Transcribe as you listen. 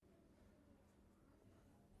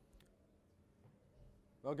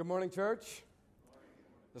Well, good morning, church.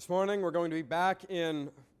 This morning we're going to be back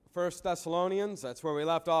in 1 Thessalonians. That's where we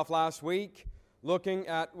left off last week, looking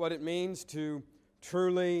at what it means to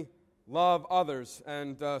truly love others.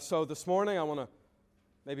 And so this morning I want to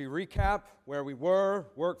maybe recap where we were,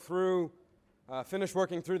 finish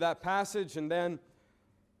working through that passage, and then,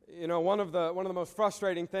 one of the most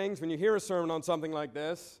frustrating things when you hear a sermon on something like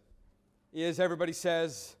this is everybody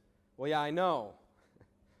says, well, yeah, I know,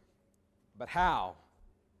 but how?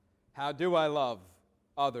 How do I love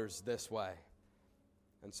others this way?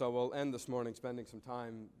 And so we'll end this morning spending some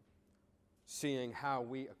time seeing how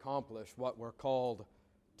we accomplish what we're called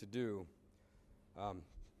to do.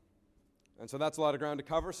 And so that's a lot of ground to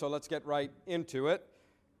cover, so let's get right into it.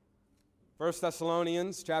 1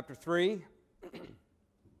 Thessalonians chapter 3,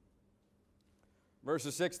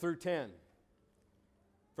 verses 6 through 10.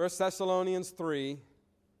 1 Thessalonians 3,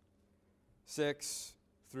 6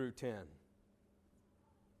 through 10.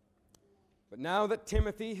 But now that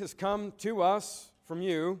Timothy has come to us from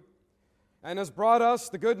you and has brought us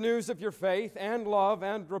the good news of your faith and love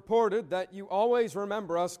and reported that you always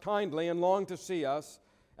remember us kindly and long to see us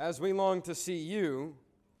as we long to see you,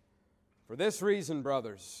 for this reason,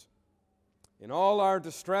 brothers, in all our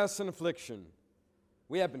distress and affliction,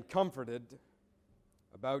 we have been comforted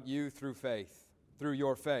about you through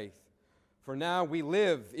your faith. For now we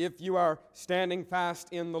live if you are standing fast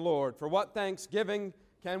in the Lord. For what thanksgiving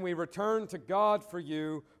can we return to God for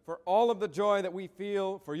you, for all of the joy that we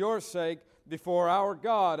feel for your sake before our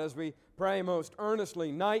God, as we pray most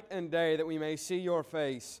earnestly night and day that we may see your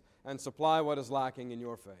face and supply what is lacking in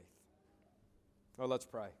your faith. Oh, let's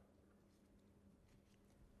pray.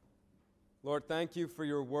 Lord, thank you for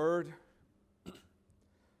your word.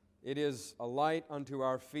 It is a light unto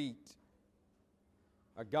our feet,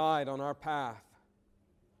 a guide on our path.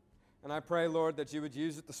 And I pray, Lord, that you would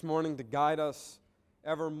use it this morning to guide us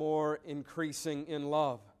ever more increasing in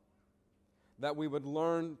love, that we would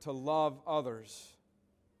learn to love others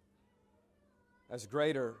as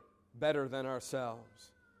greater, better than ourselves.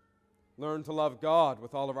 Learn to love God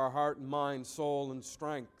with all of our heart and mind, soul and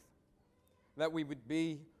strength, that we would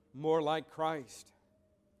be more like Christ.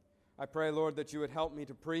 I pray, Lord, that you would help me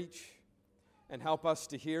to preach and help us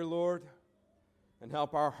to hear, Lord, and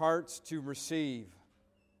help our hearts to receive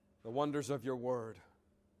the wonders of your word,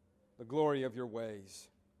 the glory of your ways.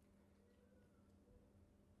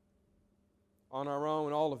 On our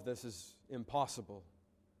own, all of this is impossible.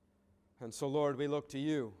 And so, Lord, we look to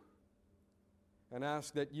you and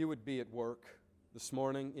ask that you would be at work this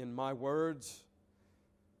morning in my words,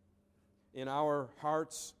 in our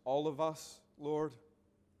hearts, all of us, Lord,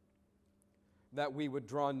 that we would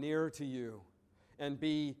draw near to you and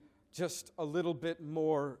be just a little bit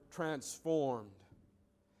more transformed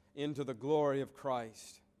into the glory of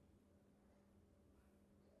Christ.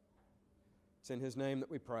 It's in his name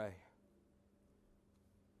that we pray.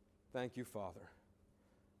 Thank you, Father.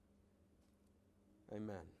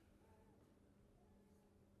 Amen.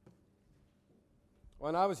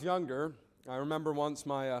 When I was younger, I remember once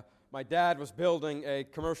my dad was building a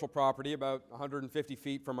commercial property about 150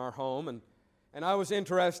 feet from our home, and I was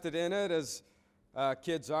interested in it, as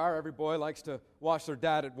kids are. Every boy likes to watch their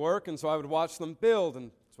dad at work, and so I would watch them build,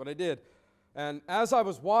 and that's what I did. And as I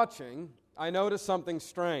was watching, I noticed something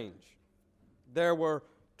strange. There were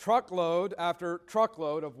truckload after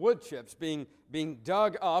truckload of wood chips being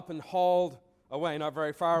dug up and hauled away. Not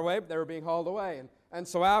very far away, but they were being hauled away. And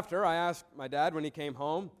so after, I asked my dad when he came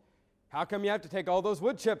home, how come you have to take all those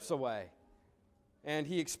wood chips away? And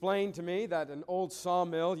he explained to me that an old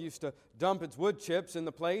sawmill used to dump its wood chips in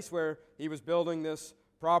the place where he was building this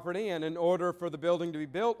property, and in order for the building to be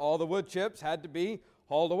built, all the wood chips had to be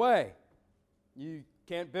hauled away. You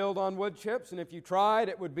can't build on wood chips, and if you tried,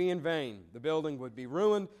 it would be in vain. The building would be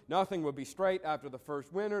ruined. Nothing would be straight after the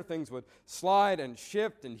first winter. Things would slide and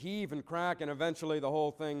shift and heave and crack, and eventually the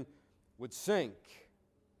whole thing would sink.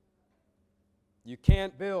 You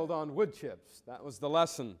can't build on wood chips. That was the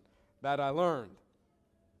lesson that I learned.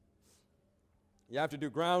 You have to do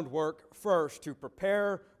groundwork first to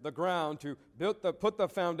prepare the ground, to put the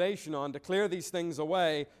foundation on, to clear these things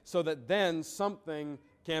away so that then something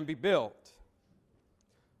can be built.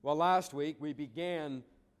 Well, last week we began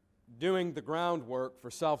doing the groundwork for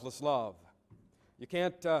selfless love. You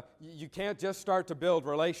can't just start to build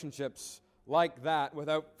relationships like that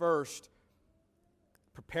without first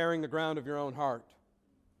preparing the ground of your own heart.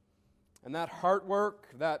 And that heart work,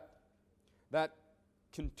 that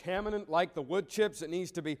contaminant like the wood chips, it needs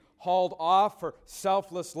to be hauled off for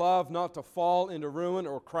selfless love not to fall into ruin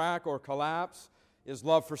or crack or collapse, is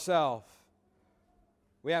love for self.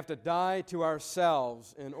 We have to die to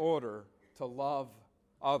ourselves in order to love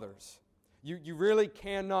others. You really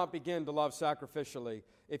cannot begin to love sacrificially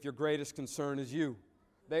if your greatest concern is you.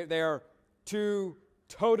 They are two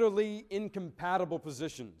totally incompatible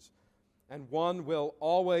positions, and one will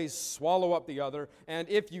always swallow up the other. And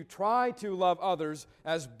if you try to love others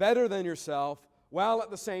as better than yourself, while at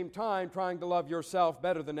the same time trying to love yourself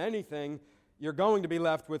better than anything, you're going to be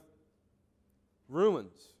left with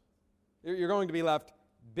ruins. You're going to be left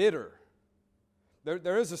bitter.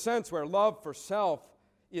 There is a sense where love for self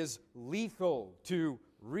is lethal to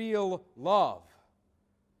real love.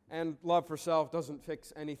 And love for self doesn't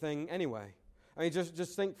fix anything anyway. I mean,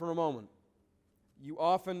 just think for a moment. You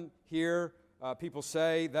often hear people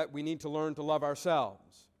say that we need to learn to love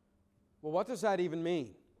ourselves. Well, what does that even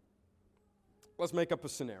mean? Let's make up a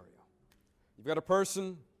scenario. You've got a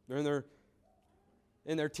person, they're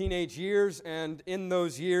in their teenage years, and in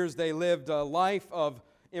those years they lived a life of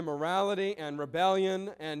immorality and rebellion,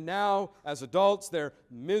 and now as adults they're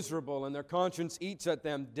miserable and their conscience eats at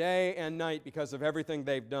them day and night because of everything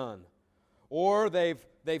they've done. Or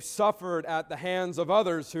they've suffered at the hands of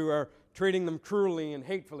others who are treating them cruelly and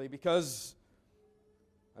hatefully, because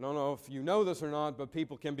I don't know if you know this or not, but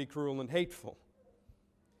people can be cruel and hateful.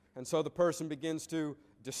 And so the person begins to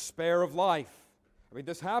despair of life. I mean,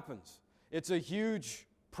 this happens. It's a huge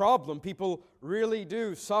problem. People really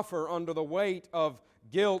do suffer under the weight of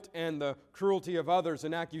guilt and the cruelty of others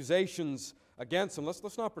and accusations against them.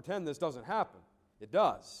 Let's not pretend this doesn't happen. It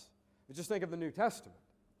does. But just think of the New Testament.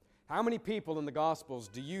 How many people in the Gospels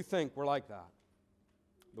do you think were like that?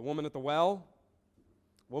 The woman at the well,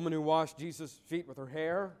 the woman who washed Jesus' feet with her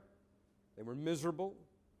hair, they were miserable.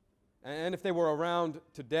 And if they were around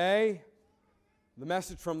today, the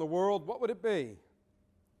message from the world, what would it be?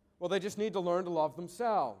 Well, they just need to learn to love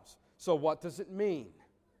themselves. So what does it mean?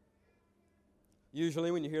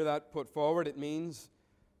 Usually when you hear that put forward, it means,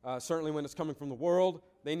 certainly when it's coming from the world,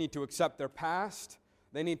 they need to accept their past.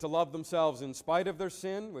 They need to love themselves in spite of their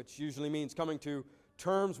sin, which usually means coming to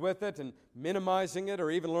terms with it and minimizing it, or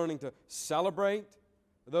even learning to celebrate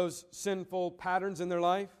those sinful patterns in their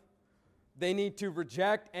life. They need to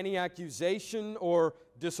reject any accusation or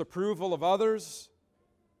disapproval of others.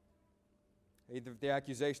 Either if the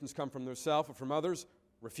accusations come from themselves or from others,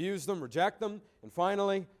 refuse them, reject them, and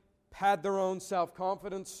finally, pad their own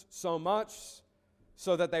self-confidence so much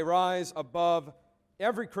so that they rise above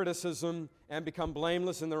every criticism and become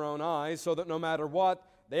blameless in their own eyes, so that no matter what,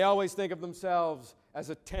 they always think of themselves as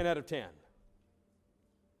a 10 out of 10.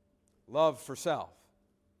 Love for self.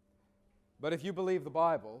 But if you believe the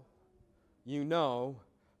Bible, you know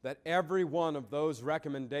that every one of those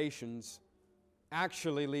recommendations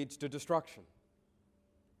actually leads to destruction.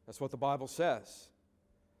 That's what the Bible says.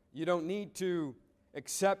 You don't need to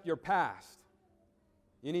accept your past.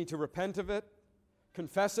 You need to repent of it,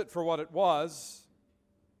 confess it for what it was,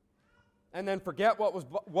 and then forget what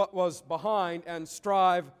was behind and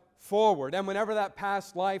strive forward. And whenever that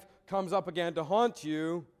past life comes up again to haunt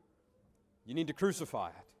you, you need to crucify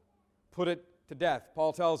it. Put it to death.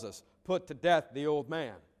 Paul tells us, put to death the old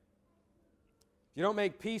man. If you don't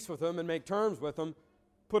make peace with him and make terms with him,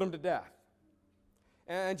 put him to death.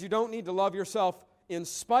 And you don't need to love yourself in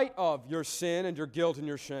spite of your sin and your guilt and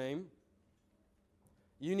your shame.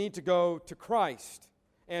 You need to go to Christ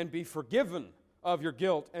and be forgiven of your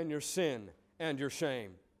guilt and your sin and your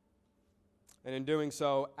shame. And in doing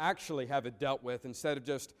so, actually have it dealt with instead of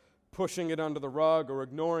just pushing it under the rug or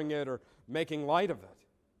ignoring it or making light of it.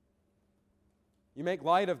 You make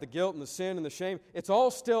light of the guilt and the sin and the shame. It's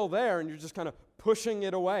all still there, and you're just kind of pushing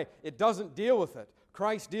it away. It doesn't deal with it.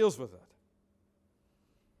 Christ deals with it.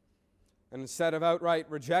 And instead of outright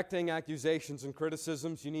rejecting accusations and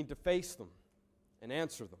criticisms, you need to face them and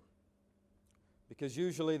answer them. Because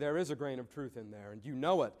usually there is a grain of truth in there, and you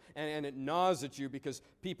know it, and it gnaws at you because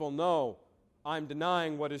people know I'm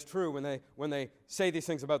denying what is true when they say these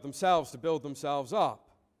things about themselves to build themselves up.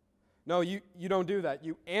 No, you don't do that.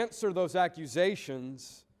 You answer those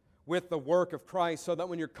accusations with the work of Christ, so that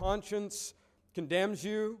when your conscience condemns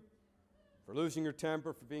you for losing your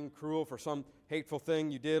temper, for being cruel, for some hateful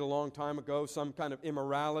thing you did a long time ago, some kind of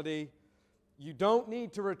immorality, you don't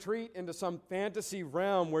need to retreat into some fantasy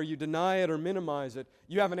realm where you deny it or minimize it.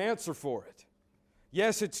 You have an answer for it.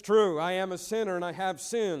 Yes, it's true. I am a sinner and I have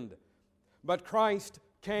sinned. But Christ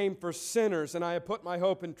came for sinners, and I have put my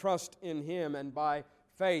hope and trust in Him, and by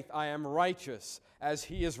faith I am righteous as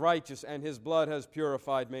He is righteous, and His blood has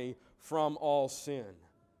purified me from all sin.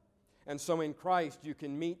 And so in Christ you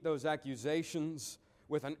can meet those accusations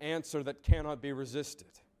with an answer that cannot be resisted.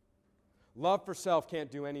 Love for self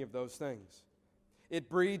can't do any of those things. It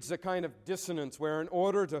breeds a kind of dissonance where in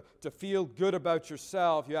order to feel good about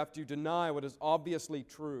yourself, you have to deny what is obviously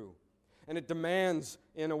true. And it demands,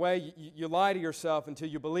 in a way, you lie to yourself until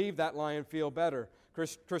you believe that lie and feel better.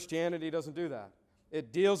 Christianity doesn't do that.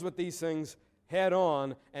 It deals with these things head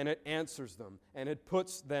on, and it answers them, and it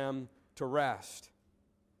puts them to rest.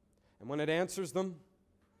 And when it answers them,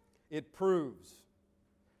 it proves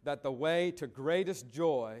that the way to greatest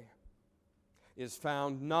joy is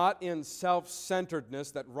found not in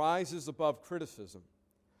self-centeredness that rises above criticism,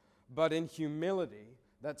 but in humility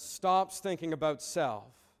that stops thinking about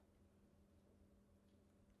self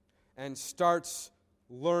and starts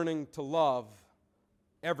learning to love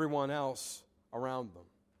everyone else around them.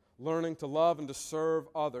 Learning to love and to serve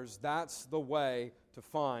others. That's the way to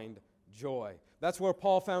find joy. That's where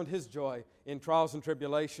Paul found his joy, in trials and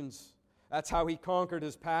tribulations. That's how he conquered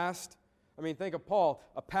his past. I mean, think of Paul,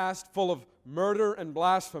 a past full of murder and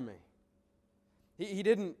blasphemy. He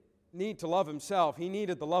didn't need to love himself. He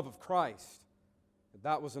needed the love of Christ.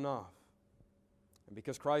 That was enough. And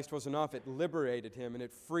because Christ was enough, it liberated him and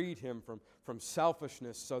it freed him from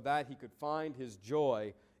selfishness so that he could find his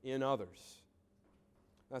joy in others.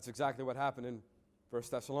 That's exactly what happened in 1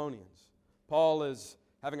 Thessalonians. Paul is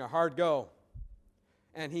having a hard go,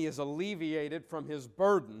 and he is alleviated from his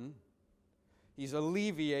burden. He's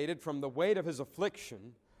alleviated from the weight of his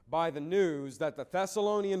affliction by the news that the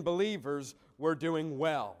Thessalonian believers were doing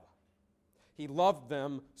well. He loved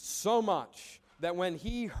them so much that when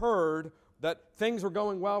he heard that things were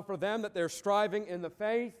going well for them, that they're striving in the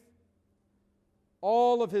faith,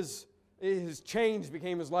 all of his chains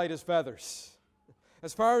became as light as feathers.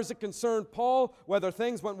 As far as it concerned Paul, whether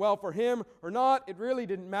things went well for him or not, it really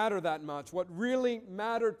didn't matter that much. What really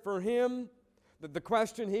mattered for him, the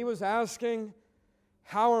question he was asking,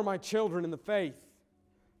 how are my children in the faith?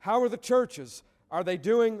 How are the churches? Are they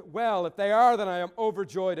doing well? If they are, then I am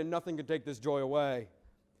overjoyed and nothing can take this joy away.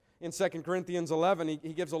 In 2 Corinthians 11,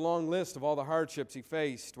 he gives a long list of all the hardships he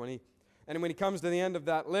faced. When he comes to the end of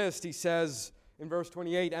that list, he says in verse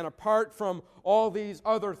 28, and apart from all these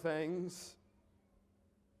other things,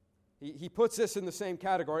 he puts this in the same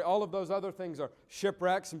category. All of those other things are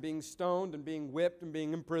shipwrecks and being stoned and being whipped and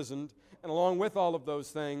being imprisoned. And along with all of those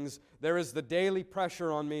things, there is the daily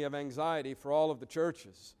pressure on me of anxiety for all of the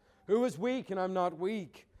churches. Who is weak and I'm not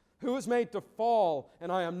weak? Who is made to fall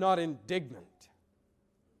and I am not indignant?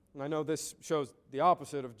 And I know this shows the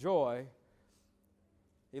opposite of joy.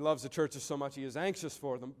 He loves the churches so much he is anxious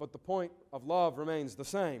for them, but the point of love remains the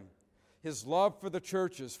same. His love for the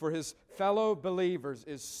churches, for his fellow believers,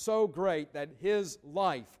 is so great that his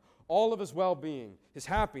life, all of his well-being, his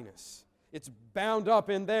happiness, it's bound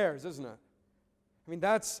up in theirs, isn't it? I mean,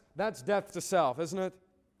 that's death to self, isn't it?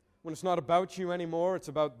 When it's not about you anymore, it's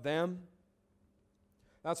about them.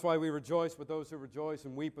 That's why we rejoice with those who rejoice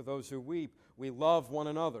and weep with those who weep. We love one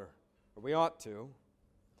another, or we ought to.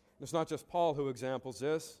 And it's not just Paul who examples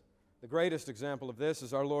this. The greatest example of this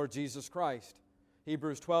is our Lord Jesus Christ.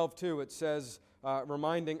 Hebrews 12:2, it says,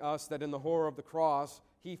 reminding us that in the horror of the cross,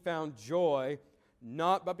 he found joy,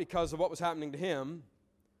 not but because of what was happening to him,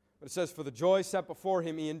 but it says, for the joy set before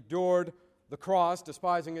him, he endured the cross,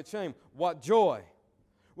 despising its shame. What joy?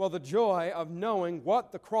 Well, the joy of knowing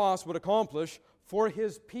what the cross would accomplish for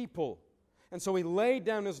his people. And so he laid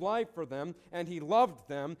down his life for them, and he loved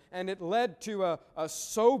them, and it led to a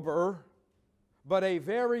sober but a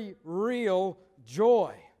very real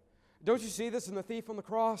joy. Don't you see this in the thief on the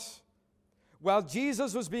cross? While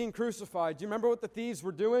Jesus was being crucified, do you remember what the thieves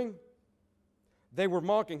were doing? They were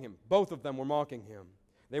mocking him. Both of them were mocking him.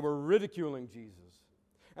 They were ridiculing Jesus.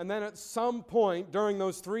 And then at some point during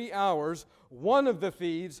those 3 hours, one of the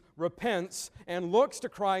thieves repents and looks to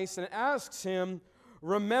Christ and asks him,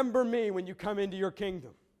 remember me when you come into your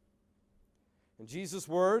kingdom. And Jesus'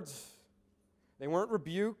 words, they weren't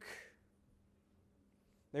rebuke.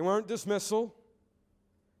 They weren't dismissal.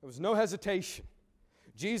 There was no hesitation.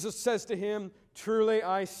 Jesus says to him, truly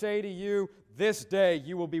I say to you, this day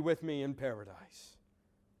you will be with me in paradise.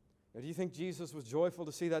 Now, do you think Jesus was joyful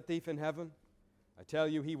to see that thief in heaven? I tell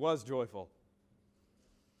you, he was joyful.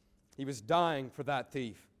 He was dying for that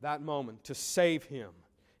thief, that moment, to save him.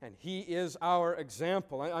 And he is our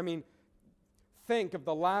example. I mean, think of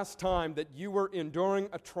the last time that you were enduring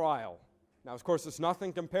a trial. Now, of course, it's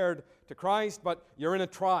nothing compared to Christ, but you're in a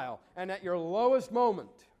trial. And at your lowest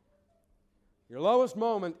moment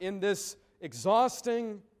in this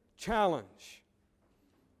exhausting challenge,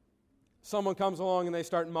 someone comes along and they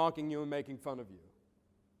start mocking you and making fun of you.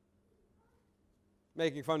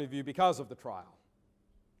 Making fun of you because of the trial.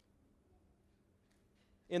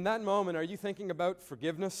 In that moment, are you thinking about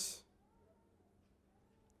forgiveness?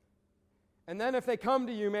 And then if they come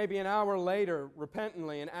to you maybe an hour later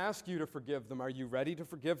repentantly and ask you to forgive them, are you ready to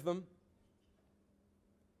forgive them?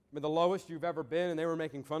 I mean, the lowest you've ever been and they were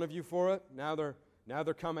making fun of you for it. Now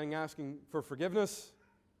they're coming asking for forgiveness.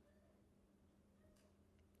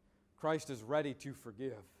 Christ is ready to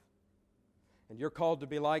forgive. And you're called to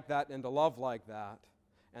be like that and to love like that.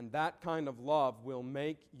 And that kind of love will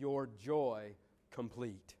make your joy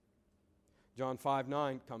complete. John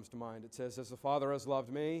 5:9 comes to mind. It says, "As the Father has loved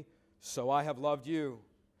me, so I have loved you.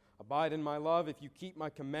 Abide in my love. If you keep my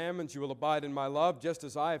commandments, you will abide in my love, just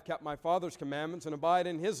as I have kept my Father's commandments and abide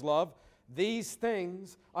in his love. These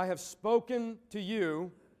things I have spoken to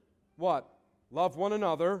you." What? Love one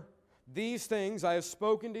another. "These things I have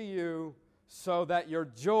spoken to you so that your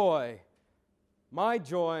joy, my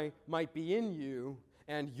joy, might be in you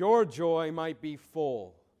and your joy might be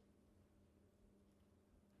full."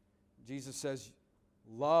 Jesus says,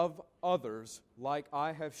 love others like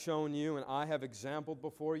I have shown you and I have exampled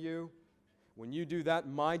before you. When you do that,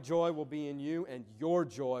 my joy will be in you and your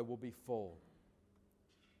joy will be full.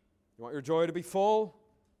 You want your joy to be full?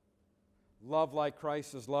 Love like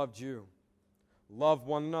Christ has loved you. Love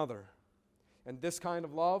one another. And this kind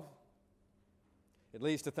of love, it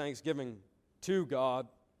leads to thanksgiving to God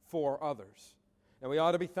for others. And we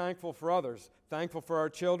ought to be thankful for others, thankful for our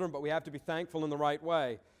children, but we have to be thankful in the right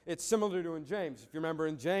way. It's similar to in James. If you remember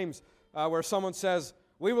in James, where someone says,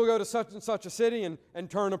 "We will go to such and such a city and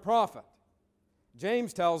turn a profit."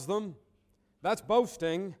 James tells them, that's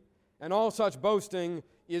boasting, and all such boasting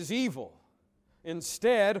is evil.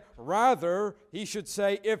 Instead, rather, he should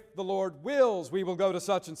say, "If the Lord wills, we will go to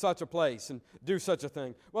such and such a place and do such a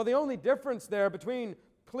thing." Well, the only difference there between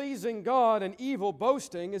pleasing God and evil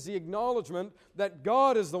boasting is the acknowledgement that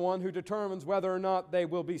God is the one who determines whether or not they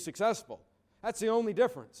will be successful. That's the only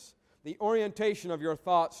difference. The orientation of your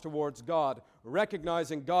thoughts towards God,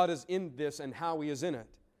 recognizing God is in this and how He is in it.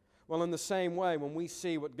 Well, in the same way, when we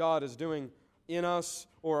see what God is doing in us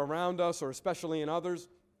or around us or especially in others,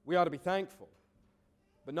 we ought to be thankful.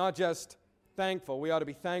 But not just thankful, we ought to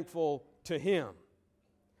be thankful to Him.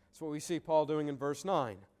 That's what we see Paul doing in verse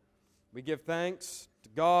 9. We give thanks to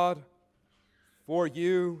God for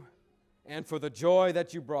you and for the joy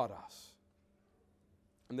that you brought us.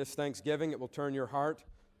 And this thanksgiving, it will turn your heart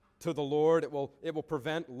to the Lord. It will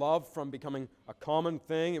prevent love from becoming a common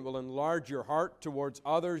thing. It will enlarge your heart towards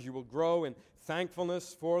others. You will grow in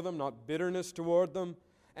thankfulness for them, not bitterness toward them.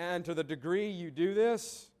 And to the degree you do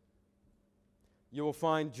this, you will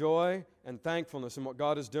find joy and thankfulness in what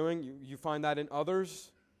God is doing. You find that in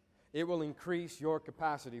others. It will increase your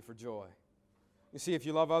capacity for joy. You see, if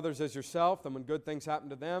you love others as yourself, then when good things happen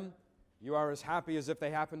to them, you are as happy as if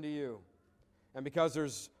they happened to you. And because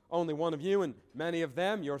there's only one of you and many of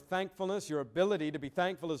them, your thankfulness, your ability to be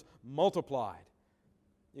thankful is multiplied.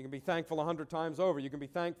 You can be thankful 100 times over. You can be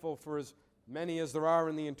thankful for as many as there are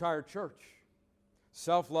in the entire church.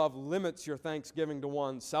 Self-love limits your thanksgiving to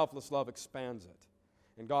one. Selfless love expands it.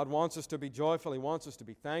 And God wants us to be joyful. He wants us to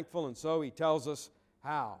be thankful. And so He tells us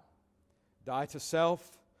how. Die to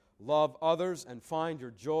self, love others, and find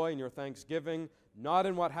your joy and your thanksgiving not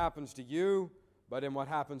in what happens to you, but in what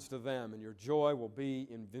happens to them, and your joy will be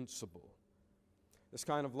invincible. This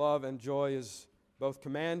kind of love and joy is both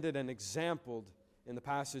commanded and exampled in the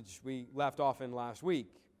passage we left off in last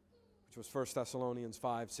week, which was 1 Thessalonians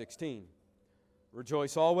 5:16.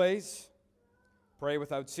 Rejoice always, pray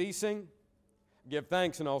without ceasing, give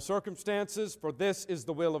thanks in all circumstances, for this is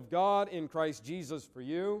the will of God in Christ Jesus for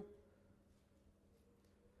you.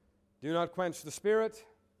 Do not quench the Spirit,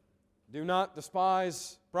 do not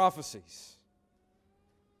despise prophecies.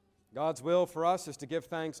 God's will for us is to give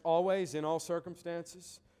thanks always in all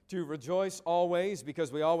circumstances, to rejoice always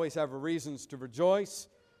because we always have reasons to rejoice.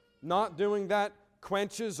 Not doing that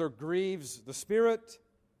quenches or grieves the Spirit.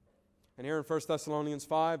 And here in 1 Thessalonians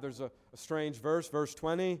 5, there's a strange verse, verse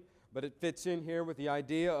 20, but it fits in here with the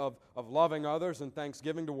idea of loving others and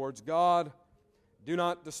thanksgiving towards God. Do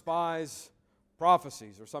not despise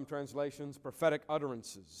prophecies, or some translations, prophetic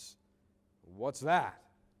utterances. What's that?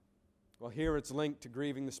 Well, here it's linked to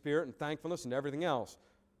grieving the Spirit and thankfulness and everything else.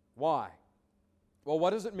 Why? Well,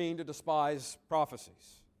 what does it mean to despise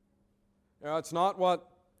prophecies? It's not what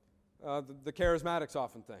the charismatics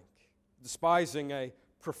often think. Despising a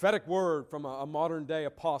prophetic word from a modern-day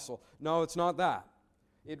apostle. No, it's not that.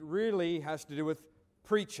 It really has to do with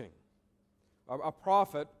preaching. A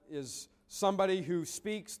prophet is somebody who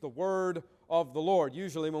speaks the word of the Lord.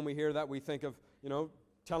 Usually when we hear that, we think of,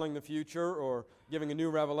 telling the future or giving a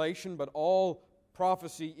new revelation, but all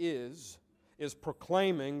prophecy is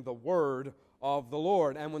proclaiming the word of the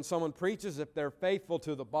Lord. And when someone preaches, if they're faithful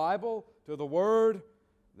to the Bible, to the Word,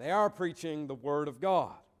 they are preaching the Word of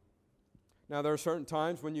God. Now, there are certain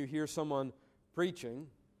times when you hear someone preaching,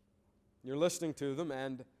 you're listening to them,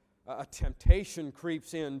 and a temptation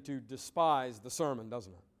creeps in to despise the sermon,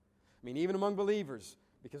 doesn't it? I mean, even among believers,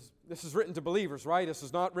 because this is written to believers, right? This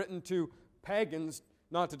is not written to pagans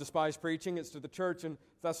not to despise preaching. It's to the church in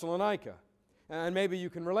Thessalonica. And maybe you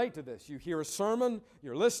can relate to this. You hear a sermon,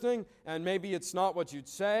 you're listening, and maybe it's not what you'd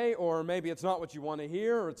say, or maybe it's not what you want to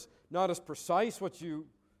hear, or it's not as precise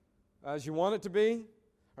as you want it to be.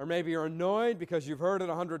 Or maybe you're annoyed because you've heard it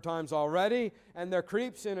 100 times already, and there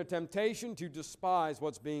creeps in a temptation to despise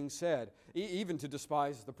what's being said, even to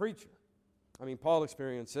despise the preacher. I mean, Paul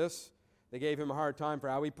experienced this. They gave him a hard time for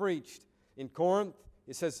how he preached. In Corinth,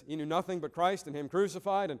 it says he knew nothing but Christ and Him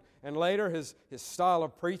crucified, and later his style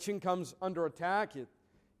of preaching comes under attack.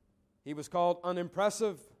 He was called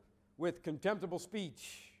unimpressive with contemptible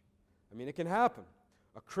speech. I mean, it can happen.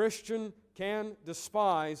 A Christian can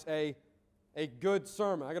despise a good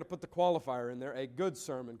sermon. I got to put the qualifier in there, a good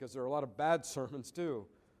sermon, because there are a lot of bad sermons too.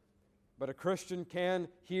 But a Christian can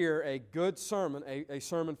hear a good sermon, a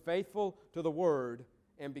sermon faithful to the Word,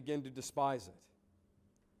 and begin to despise it.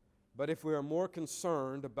 But if we are more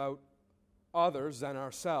concerned about others than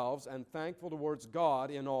ourselves and thankful towards God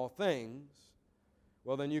in all things,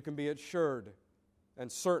 well, then you can be assured and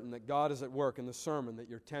certain that God is at work in the sermon that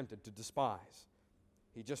you're tempted to despise.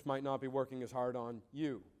 He just might not be working as hard on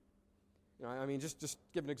you. You know, I mean, just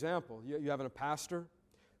give an example. You have a pastor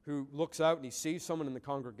who looks out and he sees someone in the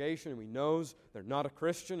congregation and he knows they're not a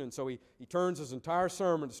Christian, and so he turns his entire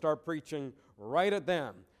sermon to start preaching right at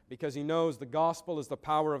them because he knows the gospel is the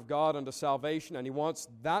power of God unto salvation, and he wants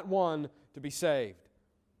that one to be saved.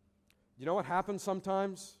 You know what happens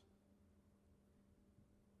sometimes?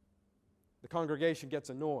 The congregation gets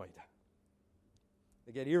annoyed.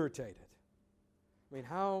 They get irritated. I mean,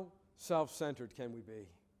 how self-centered can we be?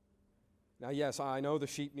 Now, yes, I know the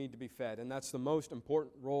sheep need to be fed, and that's the most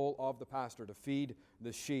important role of the pastor, to feed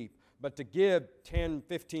the sheep. But to give 10,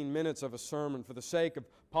 15 minutes of a sermon for the sake of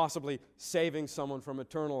possibly saving someone from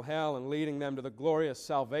eternal hell and leading them to the glorious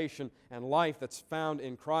salvation and life that's found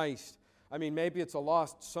in Christ. I mean, maybe it's a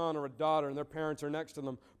lost son or a daughter, and their parents are next to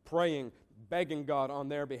them praying, begging God on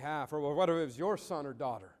their behalf. Or what if it was your son or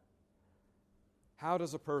daughter? How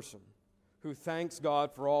does a person who thanks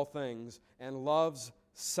God for all things and loves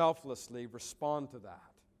selflessly respond to that?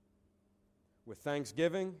 With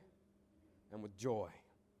thanksgiving and with joy.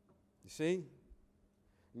 You see?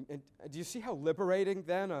 And do you see how liberating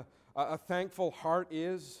then a thankful heart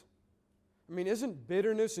is? I mean, isn't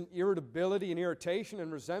bitterness and irritability and irritation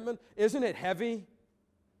and resentment, isn't it heavy?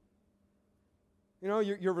 You know,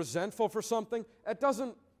 you're resentful for something. It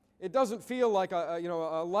doesn't feel like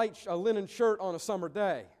a light linen shirt on a summer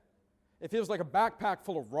day. It feels like a backpack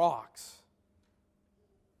full of rocks.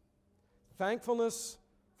 Thankfulness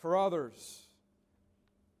for others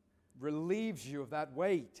relieves you of that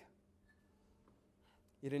weight.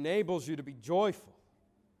 It enables you to be joyful.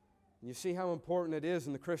 And you see how important it is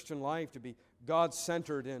in the Christian life to be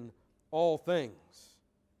God-centered in all things,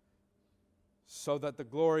 so that the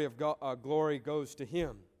glory of God, glory goes to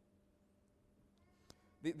Him.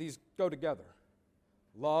 These go together.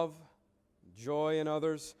 Love, joy in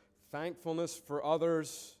others, thankfulness for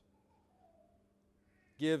others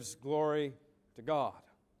gives glory to God.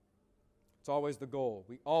 It's always the goal.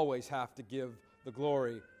 We always have to give the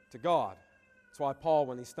glory to God. That's why Paul,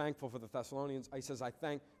 when he's thankful for the Thessalonians, he says,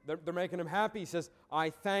 they're making him happy. He says, I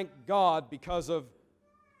thank God because of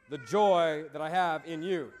the joy that I have in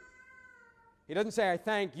you. He doesn't say, I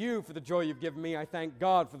thank you for the joy you've given me. I thank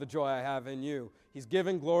God for the joy I have in you. He's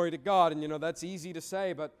giving glory to God, and that's easy to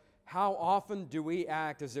say, but how often do we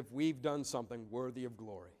act as if we've done something worthy of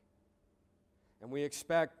glory? And we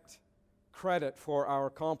expect credit for our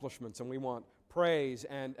accomplishments, and we want praise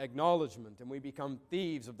and acknowledgement, and we become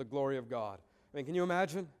thieves of the glory of God. I mean, can you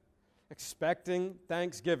imagine? Expecting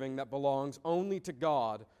thanksgiving that belongs only to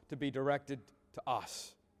God to be directed to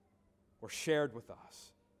us or shared with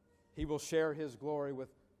us. He will share His glory with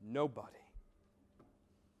nobody.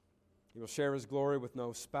 He will share His glory with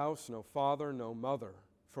no spouse, no father, no mother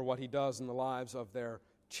for what He does in the lives of their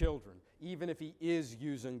children. Even if He is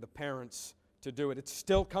using the parents to do it, it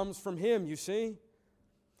still comes from Him, you see?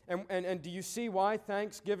 And do you see why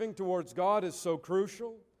thanksgiving towards God is so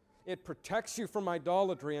crucial? It protects you from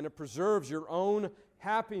idolatry, and it preserves your own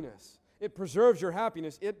happiness. It preserves your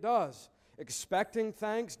happiness. It does. Expecting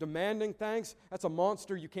thanks, demanding thanks, that's a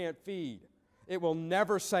monster you can't feed. It will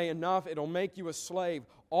never say enough. It'll make you a slave,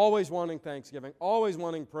 always wanting thanksgiving, always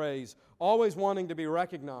wanting praise, always wanting to be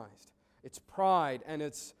recognized. It's pride, and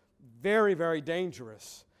it's very, very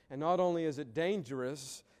dangerous. And not only is it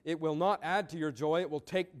dangerous, it will not add to your joy, it will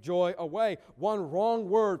take joy away. One wrong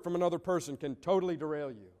word from another person can totally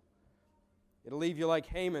derail you. It'll leave you like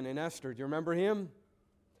Haman in Esther. Do you remember him?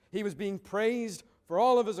 He was being praised for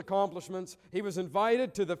all of his accomplishments. He was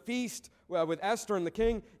invited to the feast with Esther and the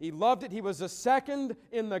king. He loved it. He was the second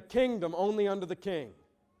in the kingdom, only under the king.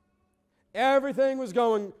 Everything was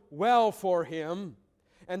going well for him.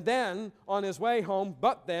 And then, on his way home,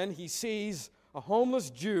 he sees a homeless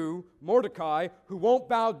Jew, Mordecai, who won't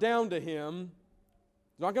bow down to him.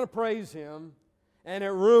 He's not going to praise him. And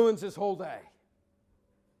it ruins his whole day.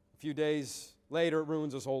 A few days later, it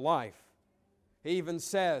ruins his whole life. He even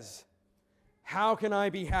says, "How can I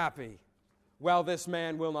be happy while this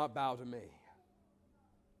man will not bow to me?"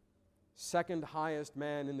 Second highest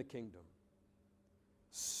man in the kingdom.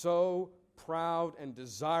 So proud and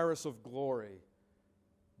desirous of glory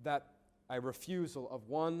that a refusal of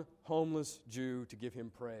one homeless Jew to give him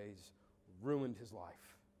praise ruined his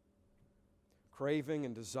life. Craving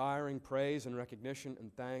and desiring praise and recognition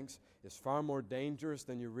and thanks is far more dangerous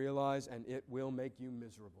than you realize, and it will make you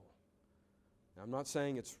miserable. Now, I'm not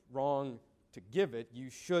saying it's wrong to give it. You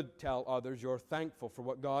should tell others you're thankful for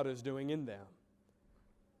what God is doing in them.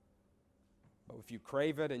 But if you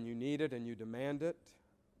crave it and you need it and you demand it,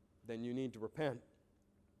 then you need to repent.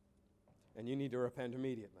 And you need to repent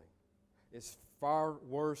immediately. It's far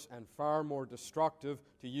worse and far more destructive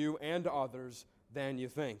to you and to others than you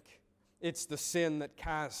think. It's the sin that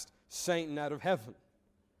cast Satan out of heaven.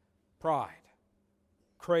 Pride,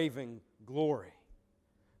 craving glory.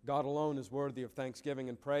 God alone is worthy of thanksgiving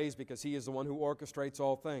and praise because He is the one who orchestrates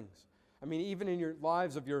all things. I mean, even in your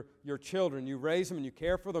lives of your children, you raise them and you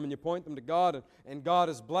care for them and you point them to God, and God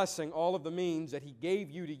is blessing all of the means that He gave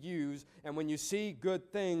you to use. And when you see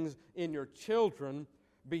good things in your children,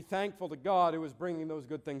 be thankful to God who is bringing those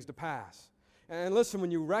good things to pass. And listen,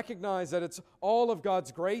 when you recognize that it's all of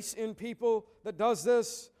God's grace in people that does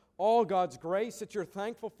this, all God's grace that you're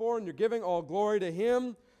thankful for, and you're giving all glory to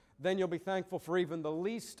Him, then you'll be thankful for even the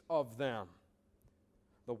least of them.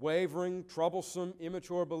 The wavering, troublesome,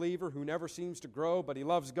 immature believer who never seems to grow, but he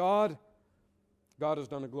loves God, God has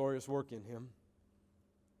done a glorious work in him.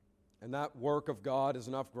 And that work of God is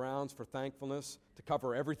enough grounds for thankfulness to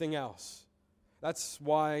cover everything else. That's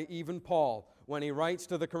why even Paul, when he writes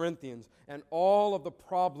to the Corinthians, and all of the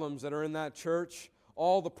problems that are in that church,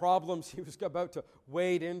 all the problems he was about to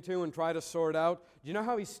wade into and try to sort out, do you know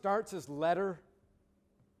how he starts his letter?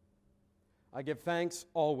 I give thanks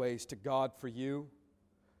always to God for you,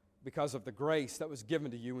 because of the grace that was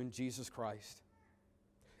given to you in Jesus Christ.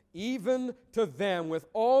 Even to them, with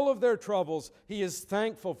all of their troubles, he is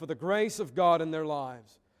thankful for the grace of God in their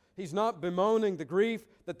lives. He's not bemoaning the grief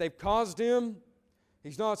that they've caused him.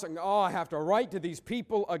 He's not saying, "Oh, I have to write to these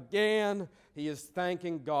people again." He is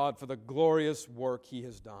thanking God for the glorious work He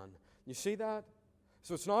has done. You see that?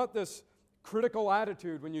 So it's not this critical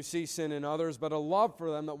attitude when you see sin in others, but a love for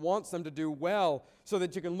them that wants them to do well, so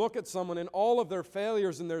that you can look at someone in all of their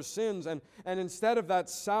failures and their sins, and instead of that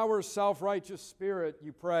sour, self-righteous spirit,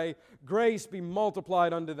 you pray, "Grace be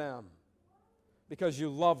multiplied unto them," because you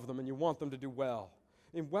love them and you want them to do well.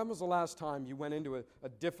 And when was the last time you went into a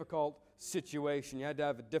difficult situation, you had to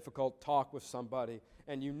have a difficult talk with somebody,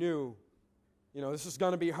 and you knew, this is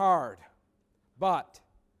going to be hard, but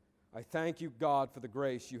I thank you, God, for the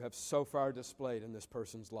grace you have so far displayed in this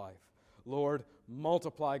person's life. Lord,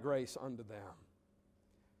 multiply grace unto them.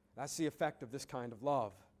 That's the effect of this kind of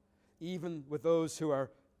love. Even with those who are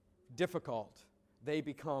difficult, they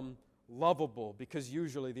become lovable, because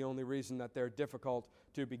usually the only reason that they're difficult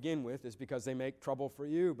to begin with is because they make trouble for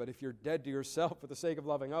you. But if you're dead to yourself for the sake of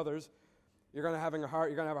loving others, you're going to have a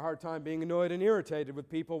hard time being annoyed and irritated with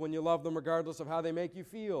people when you love them regardless of how they make you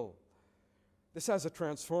feel. This has a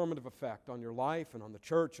transformative effect on your life and on the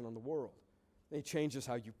church and on the world. It changes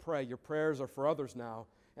how you pray. Your prayers are for others now,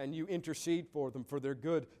 and you intercede for them for their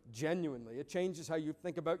good genuinely. It changes how you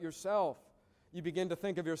think about yourself. You begin to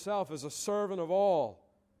think of yourself as a servant of all.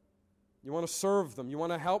 You want to serve them. You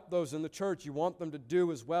want to help those in the church. You want them to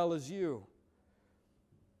do as well as you.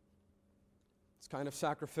 It's kind of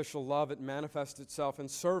sacrificial love. It manifests itself in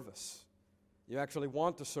service. You actually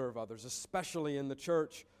want to serve others, especially in the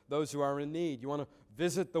church, those who are in need. You want to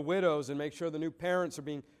visit the widows and make sure the new parents are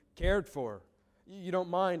being cared for. You don't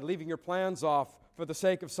mind leaving your plans off for the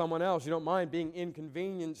sake of someone else. You don't mind being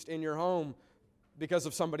inconvenienced in your home because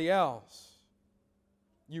of somebody else.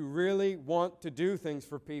 You really want to do things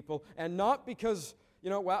for people, and not because,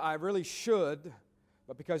 I really should,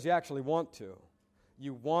 but because you actually want to.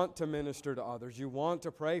 You want to minister to others. You want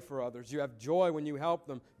to pray for others. You have joy when you help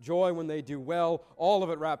them, joy when they do well, all of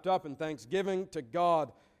it wrapped up in thanksgiving to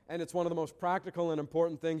God. and it's one of the most practical and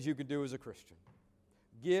important things you could do as a Christian.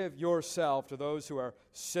 Give yourself to those who are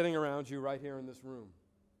sitting around you right here in this room.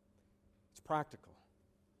 It's practical.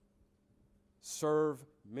 Serve,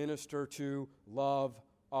 minister to, love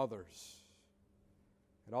others.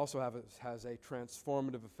 It also has a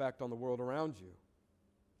transformative effect on the world around you.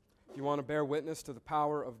 If you want to bear witness to the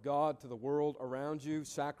power of God to the world around you,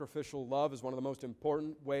 sacrificial love is one of the most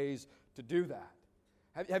important ways to do that.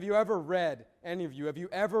 Have you ever read, any of you, have you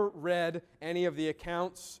ever read any of the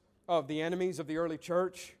accounts of the enemies of the early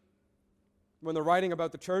church? When they're writing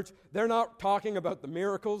about the church, they're not talking about the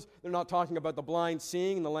miracles. They're not talking about the blind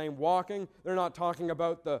seeing and the lame walking. They're not talking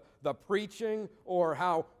about the preaching or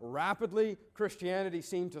how rapidly Christianity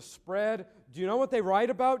seemed to spread. Do you know what they write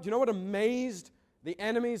about? Do you know what amazed the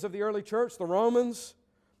enemies of the early church, the Romans?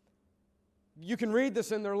 You can read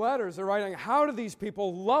this in their letters. They're writing, how do these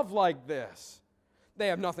people love like this? They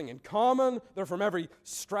have nothing in common. They're from every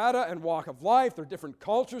strata and walk of life. They're different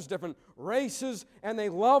cultures, different races, and they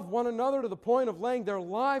love one another to the point of laying their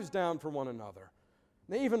lives down for one another.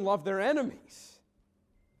 They even love their enemies.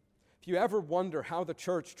 If you ever wonder how the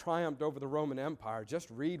church triumphed over the Roman Empire, just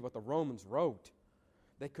read what the Romans wrote.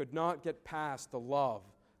 They could not get past the love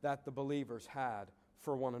that the believers had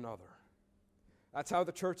for one another. That's how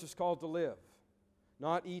the church is called to live.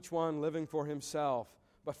 Not each one living for himself,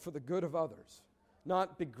 but for the good of others.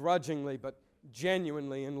 Not begrudgingly, but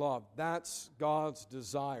genuinely in love. That's God's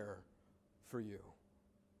desire for you.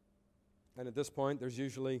 And at this point, there's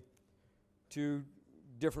usually two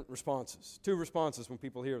different responses. Two responses when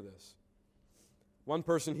people hear this. One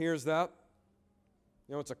person hears that.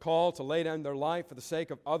 It's a call to lay down their life for the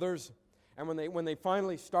sake of others. And when they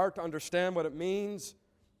finally start to understand what it means,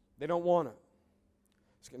 they don't want it.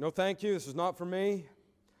 It's, no, thank you. This is not for me.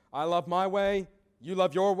 I love my way. You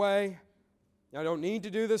love your way. I don't need to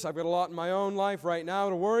do this. I've got a lot in my own life right now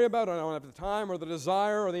to worry about. I don't have the time or the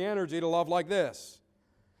desire or the energy to love like this.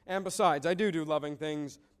 And besides, I do loving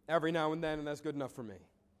things every now and then, and that's good enough for me.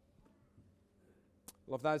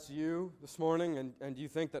 Well, if that's you this morning and you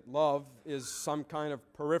think that love is some kind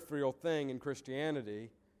of peripheral thing in Christianity,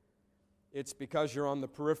 it's because you're on the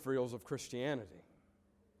peripherals of Christianity.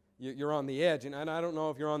 You're on the edge, and I don't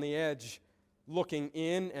know if you're on the edge looking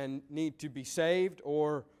in and need to be saved,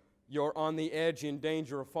 or you're on the edge in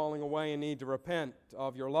danger of falling away and need to repent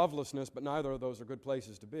of your lovelessness, but neither of those are good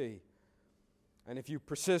places to be. And if you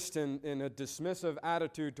persist in a dismissive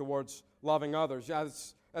attitude towards loving others,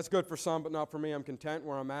 that's good for some, but not for me. I'm content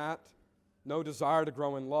where I'm at. No desire to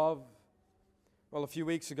grow in love. Well, a few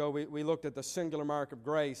weeks ago, we looked at the singular mark of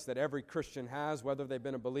grace that every Christian has, whether they've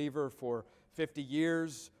been a believer for 50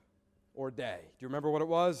 years or a day. Do you remember what it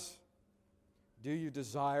was? Do you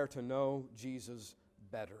desire to know Jesus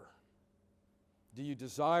better? Do you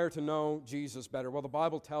desire to know Jesus better? Well, the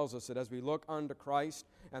Bible tells us that as we look unto Christ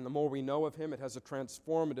and the more we know of Him, it has a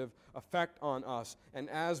transformative effect on us. And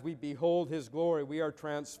as we behold His glory, we are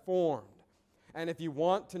transformed. And if you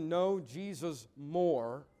want to know Jesus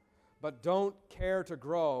more, but don't care to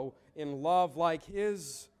grow in love like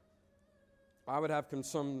His, I would have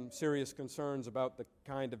some serious concerns about the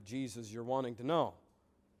kind of Jesus you're wanting to know.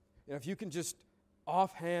 If you can just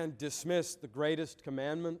offhand dismiss the greatest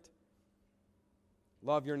commandment,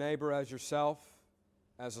 love your neighbor as yourself,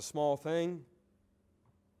 as a small thing,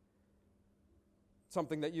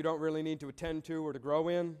 something that you don't really need to attend to or to grow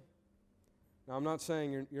in. Now, I'm not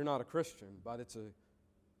saying you're not a Christian, but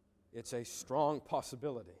it's a strong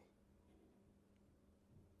possibility.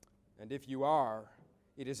 And if you are,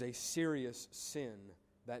 it is a serious sin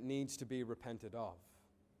that needs to be repented of.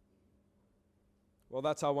 Well,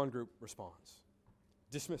 that's how one group responds,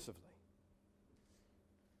 dismissively.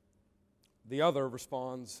 The other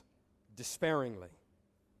responds despairingly.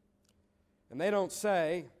 And they don't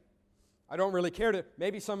say, I don't really care to.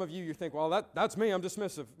 Maybe some of you think, well, that's me, I'm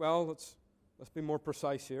dismissive. Well, let's be more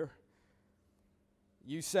precise here.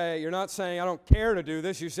 You're not saying, I don't care to do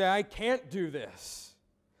this. You say, I can't do this.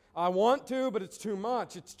 I want to, but it's too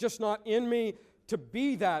much. It's just not in me to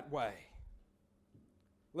be that way.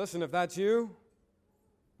 Listen, if that's you,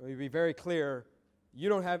 let me be very clear. You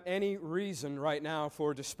don't have any reason right now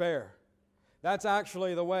for despair. That's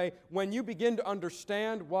actually the way, when you begin to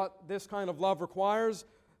understand what this kind of love requires,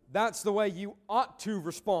 that's the way you ought to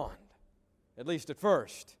respond, at least at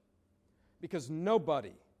first. Because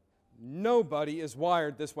nobody is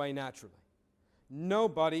wired this way naturally.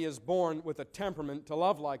 Nobody is born with a temperament to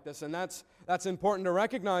love like this, and that's important to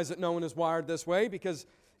recognize that no one is wired this way, because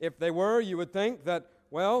if they were, you would think that,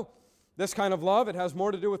 well, this kind of love, it has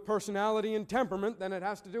more to do with personality and temperament than it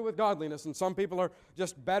has to do with godliness, and some people are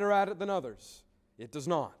just better at it than others. It does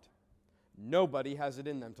not. Nobody has it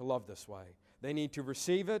in them to love this way. They need to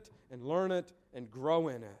receive it and learn it and grow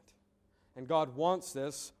in it. And God wants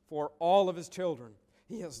this for all of His children.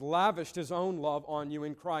 He has lavished His own love on you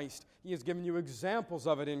in Christ. He has given you examples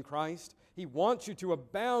of it in Christ. He wants you to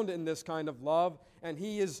abound in this kind of love, and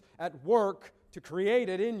He is at work to create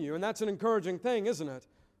it in you. And that's an encouraging thing, isn't it?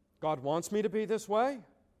 God wants me to be this way?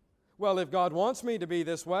 Well, if God wants me to be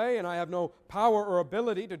this way, and I have no power or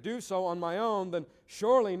ability to do so on my own, then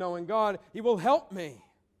surely, knowing God, He will help me.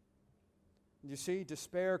 You see,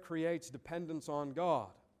 despair creates dependence on God,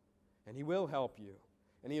 and He will help you.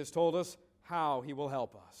 And He has told us how He will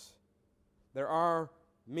help us. There are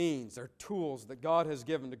means, there are tools that God has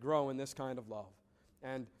given to grow in this kind of love.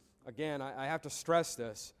 And again, I have to stress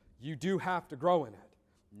this. You do have to grow in it.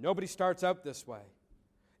 Nobody starts out this way.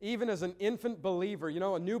 Even as an infant believer,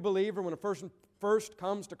 a new believer, when a person first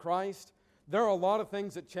comes to Christ, there are a lot of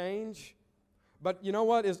things that change. But you know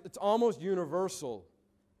what? It's almost universal.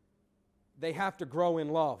 They have to grow in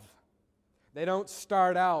love. They don't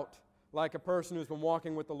start out like a person who's been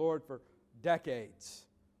walking with the Lord for decades,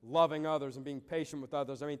 loving others and being patient with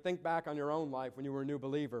others. I mean, think back on your own life when you were a new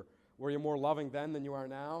believer. Were you more loving then than you are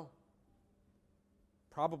now?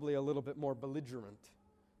 Probably a little bit more belligerent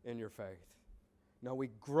in your faith. No, we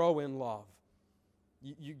grow in love.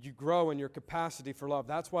 You grow in your capacity for love.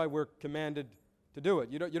 That's why we're commanded to do it.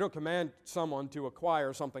 You don't command someone to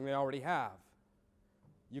acquire something they already have.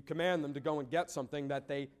 You command them to go and get something that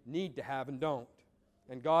they need to have and don't.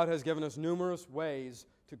 And God has given us numerous ways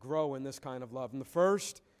to grow in this kind of love. And the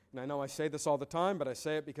first, and I know I say this all the time, but I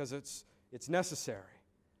say it because it's necessary.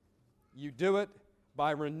 You do it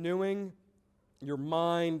by renewing your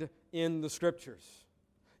mind in the Scriptures.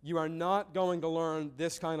 You are not going to learn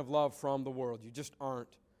this kind of love from the world. You just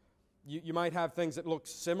aren't. You might have things that look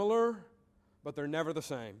similar, but they're never the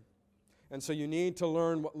same. And so you need to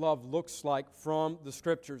learn what love looks like from the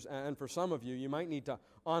Scriptures. And for some of you, you might need to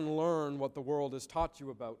unlearn what the world has taught you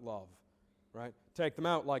about love, right? Take them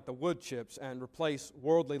out like the wood chips and replace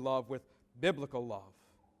worldly love with biblical love.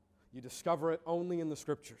 You discover it only in the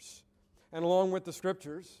Scriptures. And along with the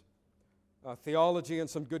Scriptures, theology and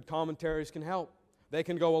some good commentaries can help. They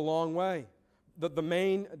can go a long way. The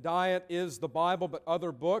main diet is the Bible, but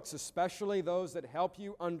other books, especially those that help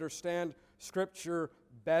you understand Scripture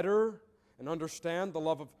better and understand the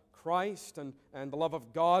love of Christ and the love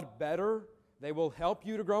of God better, they will help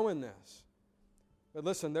you to grow in this. But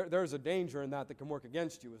listen, there's a danger in that can work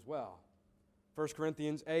against you as well. 1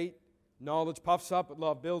 Corinthians 8, knowledge puffs up, but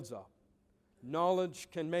love builds up. Knowledge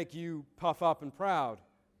can make you puff up and proud.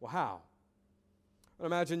 Well, how?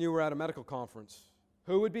 Imagine you were at a medical conference.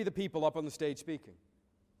 Who would be the people up on the stage speaking?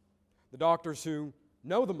 The doctors who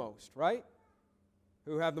know the most, right?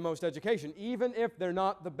 Who have the most education, even if they're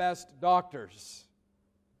not the best doctors.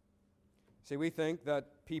 See, we think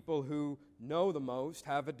that people who know the most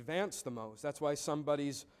have advanced the most. That's why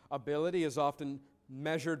somebody's ability is often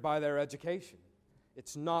measured by their education.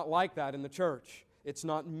 It's not like that in the church. It's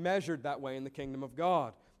not measured that way in the kingdom of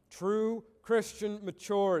God. True Christian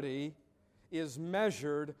maturity is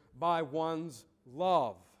measured by one's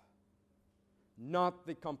love, not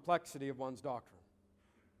the complexity of one's doctrine.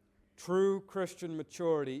 True Christian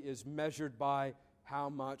maturity is measured by how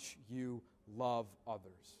much you love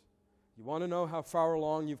others. You want to know how far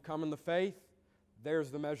along you've come in the faith?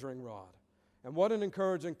 There's the measuring rod. And what an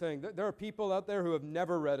encouraging thing. There are people out there who have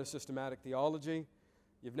never read a systematic theology.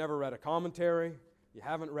 You've never read a commentary. You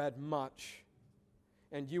haven't read much.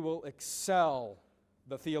 And you will excel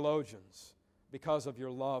the theologians because of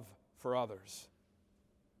your love for others.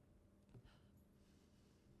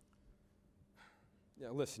 Yeah,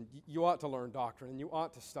 listen, you ought to learn doctrine and you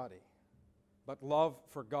ought to study. But love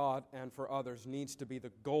for God and for others needs to be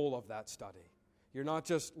the goal of that study. You're not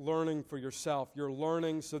just learning for yourself. You're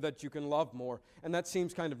learning so that you can love more. And that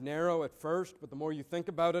seems kind of narrow at first, but the more you think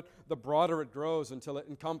about it, the broader it grows until it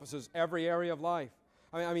encompasses every area of life.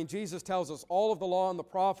 I mean, Jesus tells us all of the law and the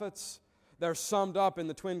prophets, they're summed up in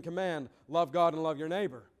the twin command, love God and love your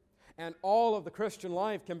neighbor. And all of the Christian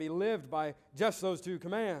life can be lived by just those two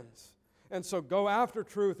commands. And so go after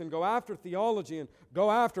truth and go after theology and go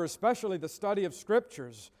after especially the study of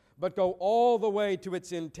Scriptures, but go all the way to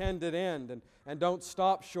its intended end and don't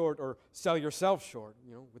stop short or sell yourself short,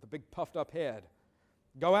 with a big puffed up head.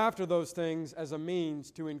 Go after those things as a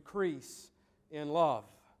means to increase in love.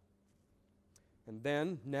 And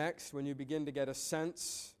then, next, when you begin to get a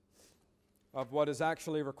sense of what is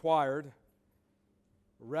actually required,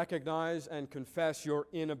 recognize and confess your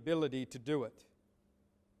inability to do it.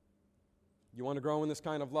 You want to grow in this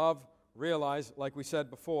kind of love? Realize, like we said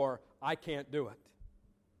before, I can't do it.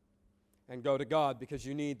 and go to God, because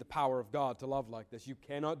you need the power of God to love like this. You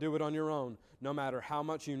cannot do it on your own, no matter how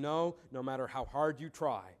much you know, no matter how hard you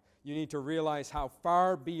try. You need to realize how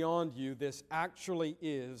far beyond you this actually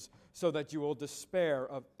is, so that you will despair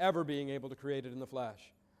of ever being able to create it in the flesh.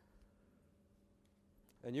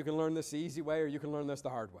 And you can learn this the easy way, or you can learn this the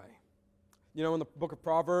hard way. You know, in the book of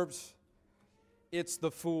Proverbs, it's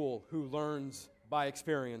the fool who learns by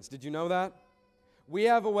experience. Did you know that? We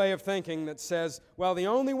have a way of thinking that says, well, the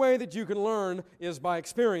only way that you can learn is by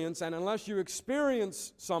experience, and unless you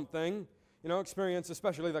experience something, experience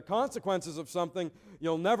especially the consequences of something,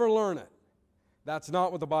 you'll never learn it. That's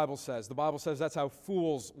not what the Bible says. The Bible says that's how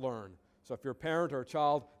fools learn. So if you're a parent or a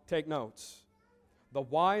child, take notes. The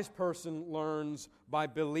wise person learns by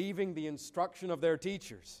believing the instruction of their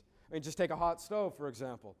teachers. I mean, just take a hot stove, for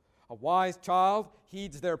example. A wise child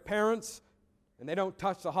heeds their parents, and they don't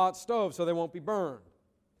touch the hot stove so they won't be burned.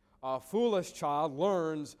 A foolish child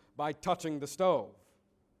learns by touching the stove.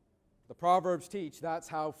 The Proverbs teach that's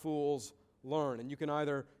how fools learn. And you can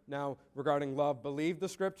either now, regarding love, believe the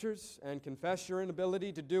Scriptures and confess your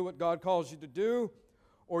inability to do what God calls you to do,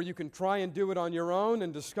 or you can try and do it on your own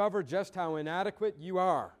and discover just how inadequate you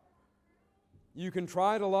are. You can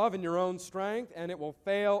try to love in your own strength, and it will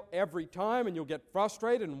fail every time, and you'll get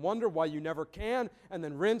frustrated and wonder why you never can, and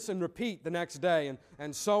then rinse and repeat the next day,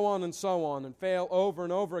 and so on, and fail over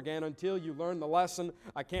and over again until you learn the lesson,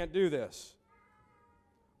 I can't do this.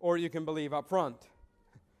 Or you can believe up front,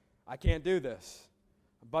 I can't do this,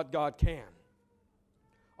 but God can.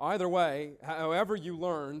 Either way, however you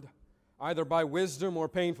learned, either by wisdom or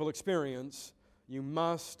painful experience, you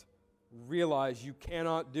must realize you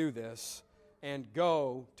cannot do this and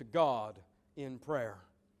go to God in prayer.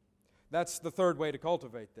 That's the third way to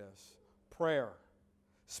cultivate this, prayer.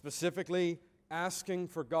 Specifically, asking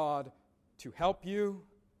for God to help you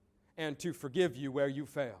and to forgive you where you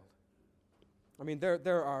failed. I mean,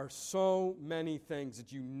 there are so many things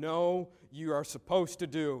that you know you are supposed to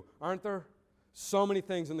do, aren't there? So many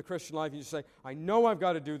things in the Christian life, you just say, I know I've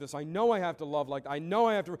got to do this, I know I have to love like, I know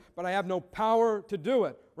I have to, but I have no power to do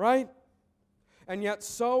it, right? And yet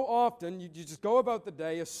so often you just go about the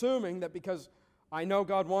day assuming that because I know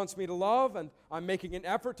God wants me to love and I'm making an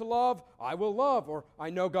effort to love, I will love. Or I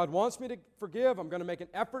know God wants me to forgive, I'm going to make an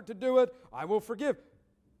effort to do it, I will forgive.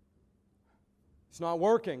 It's not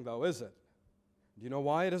working though, is it? Do you know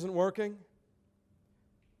why it isn't working?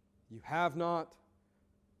 You have not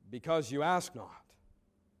because you ask not.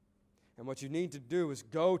 And what you need to do is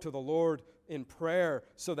go to the Lord in prayer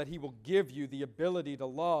so that He will give you the ability to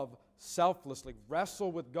love selflessly.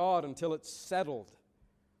 Wrestle with God until it's settled.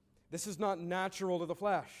 This is not natural to the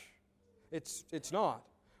flesh. It's not.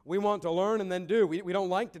 We want to learn and then do. We don't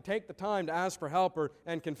like to take the time to ask for help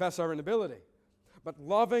and confess our inability. But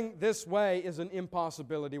loving this way is an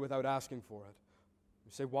impossibility without asking for it.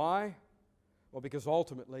 You say, why? Well, because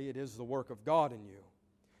ultimately it is the work of God in you.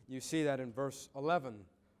 You see that in verse 11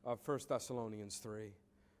 of 1 Thessalonians 3.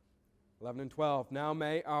 11 and 12. Now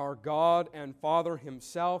may our God and Father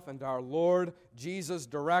Himself and our Lord Jesus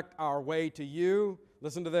direct our way to you.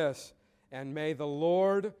 Listen to this. And may the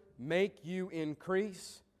Lord make you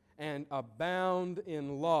increase and abound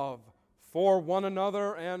in love for one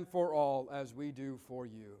another and for all, as we do for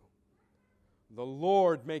you. The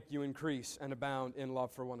Lord make you increase and abound in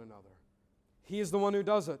love for one another. He is the one who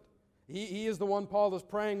does it. He is the one Paul is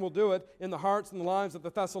praying will do it in the hearts and the lives of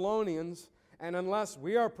the Thessalonians. And unless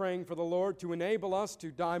we are praying for the Lord to enable us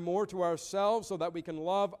to die more to ourselves so that we can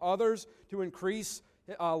love others, to increase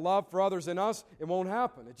love for others in us, it won't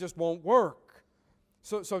happen. It just won't work.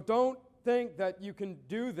 So don't think that you can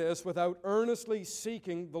do this without earnestly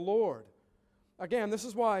seeking the Lord. Again, this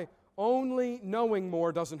is why only knowing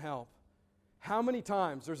more doesn't help. How many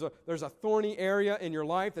times there's a thorny area in your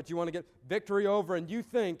life that you want to get victory over, and you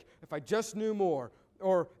think, if I just knew more,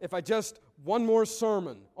 or if I just one more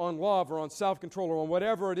sermon on love or on self-control or on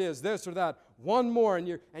whatever it is, this or that, one more, and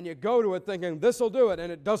you go to it thinking, this will do it,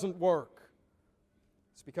 and it doesn't work.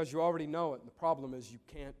 It's because you already know it, and the problem is you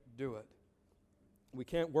can't do it. We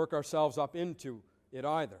can't work ourselves up into it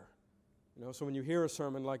either. So when you hear a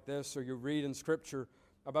sermon like this, or you read in Scripture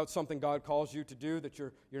about something God calls you to do that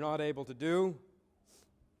you're not able to do,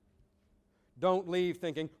 don't leave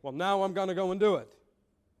thinking, well, now I'm going to go and do it.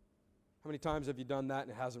 How many times have you done that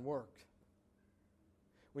and it hasn't worked?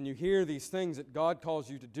 When you hear these things that God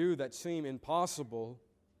calls you to do that seem impossible,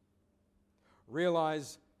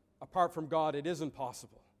 realize apart from God it isn't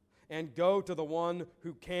possible. And go to the one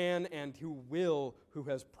who can and who will, who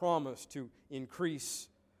has promised to increase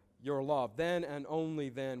your love. Then and only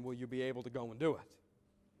then will you be able to go and do it.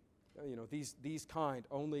 These kind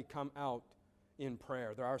only come out in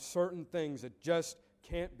prayer. There are certain things that just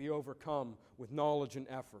can't be overcome with knowledge and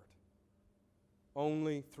effort.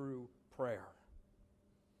 Only through prayer.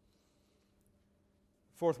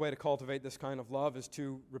 Fourth way to cultivate this kind of love is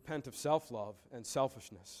to repent of self-love and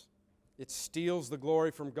selfishness. It steals the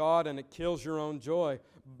glory from God and it kills your own joy,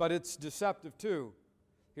 but it's deceptive too.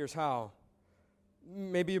 Here's how.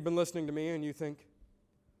 Maybe you've been listening to me and you think,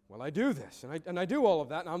 well, I do this, and I do all of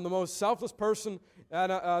that, and I'm the most selfless person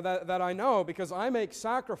that I know because I make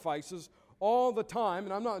sacrifices all the time,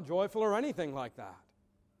 and I'm not joyful or anything like that.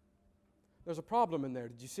 There's a problem in there.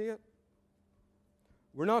 Did you see it?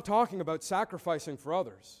 We're not talking about sacrificing for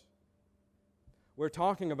others. We're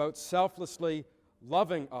talking about selflessly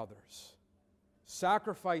loving others.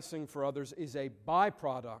 Sacrificing for others is a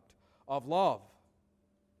byproduct of love.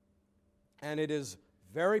 And it is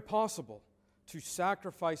very possible to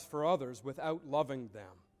sacrifice for others without loving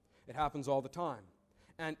them. It happens all the time.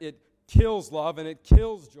 And it kills love and it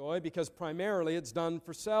kills joy because primarily it's done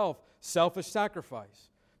for selfish sacrifice.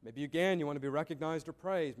 Maybe again you want to be recognized or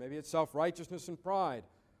praised. Maybe it's self-righteousness and pride.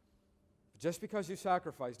 But just because you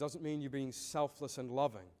sacrifice doesn't mean you're being selfless and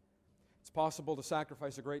loving. It's possible to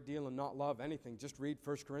sacrifice a great deal and not love anything. Just read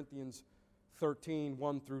 1 Corinthians 13,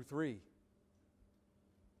 1 through 3.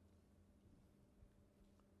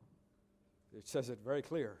 It says it very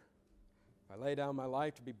clear. If I lay down my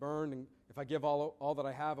life to be burned, and if I give all that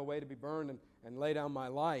I have away to be burned and lay down my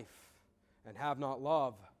life and have not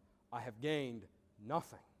love, I have gained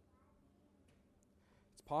nothing.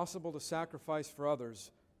 It's possible to sacrifice for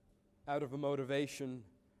others out of a motivation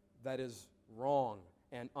that is wrong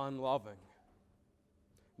and unloving.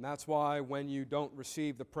 And that's why when you don't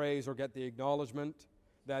receive the praise or get the acknowledgement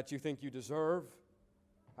that you think you deserve,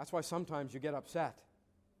 that's why sometimes you get upset.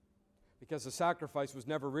 Because the sacrifice was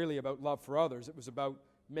never really about love for others. It was about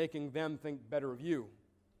making them think better of you.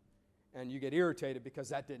 And you get irritated because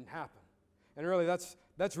that didn't happen. And really,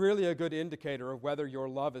 that's really a good indicator of whether your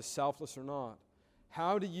love is selfless or not.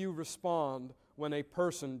 How do you respond when a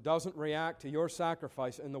person doesn't react to your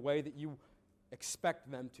sacrifice in the way that you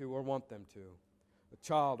expect them to or want them to? A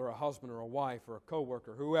child or a husband or a wife or a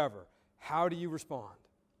coworker, whoever. How do you respond?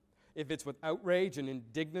 If it's with outrage and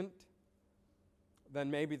indignant, then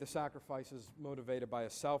maybe the sacrifice is motivated by a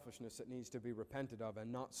selfishness that needs to be repented of and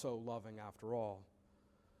not so loving after all.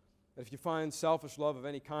 If you find selfish love of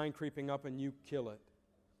any kind creeping up in you, kill it.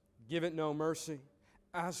 Give it no mercy.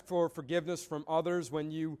 Ask for forgiveness from others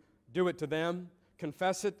when you do it to them.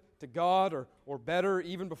 Confess it to God, or better,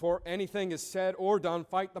 even before anything is said or done,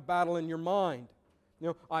 fight the battle in your mind.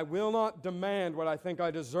 I will not demand what I think I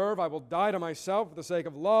deserve. I will die to myself for the sake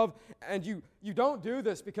of love. And you don't do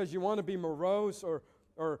this because you want to be morose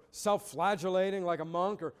or self-flagellating like a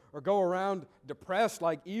monk or go around depressed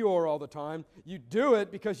like Eeyore all the time. You do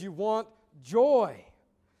it because you want joy.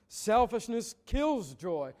 Selfishness kills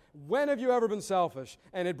joy. When have you ever been selfish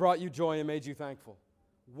and it brought you joy and made you thankful?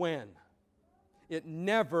 When? It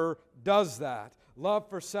never does that. Love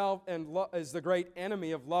for self is the great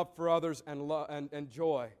enemy of love for others and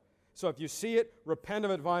joy. So if you see it, repent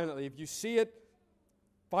of it violently. If you see it,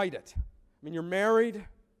 fight it. I mean, you're married,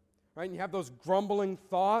 right? And you have those grumbling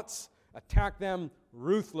thoughts. Attack them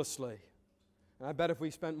ruthlessly. And I bet if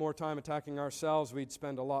we spent more time attacking ourselves, we'd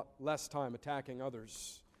spend a lot less time attacking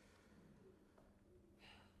others.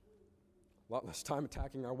 A lot less time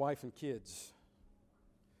attacking our wife and kids.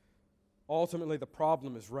 Ultimately, the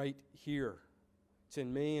problem is right here. It's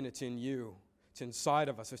in me and it's in you. It's inside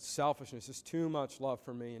of us. It's selfishness. It's too much love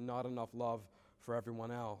for me and not enough love for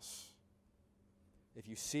everyone else. If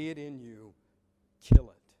you see it in you, kill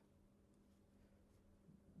it.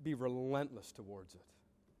 Be relentless towards it.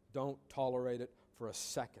 Don't tolerate it for a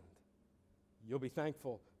second. You'll be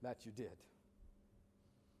thankful that you did.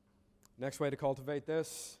 Next way to cultivate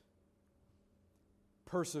this,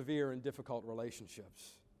 persevere in difficult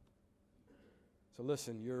relationships. So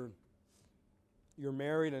listen, you're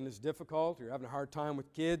married and it's difficult, you're having a hard time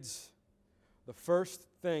with kids, the first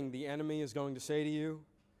thing the enemy is going to say to you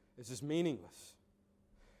is it's meaningless.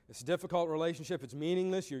 It's a difficult relationship, it's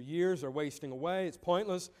meaningless, your years are wasting away, it's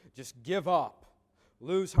pointless, just give up.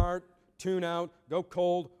 Lose heart, tune out, go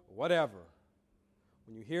cold, whatever.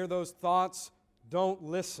 When you hear those thoughts, don't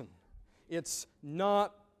listen. It's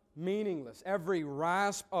not meaningless. Every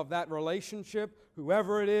rasp of that relationship,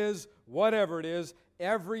 whoever it is, whatever it is,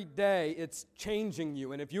 every day it's changing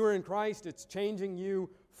you. And if you are in Christ, it's changing you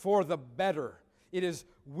for the better. It is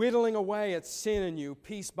whittling away at sin in you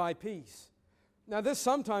piece by piece. Now this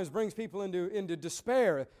sometimes brings people into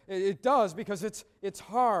despair. It does because it's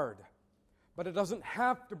hard. But it doesn't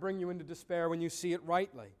have to bring you into despair when you see it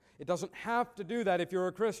rightly. It doesn't have to do that if you're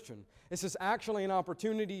a Christian. This is actually an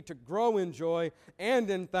opportunity to grow in joy and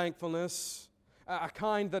in thankfulness, a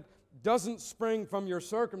kind that doesn't spring from your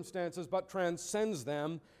circumstances but transcends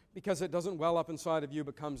them because it doesn't well up inside of you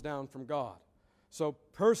but comes down from God. So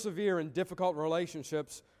persevere in difficult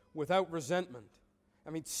relationships without resentment.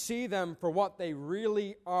 See them for what they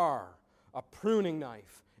really are, a pruning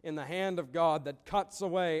knife in the hand of God that cuts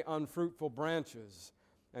away unfruitful branches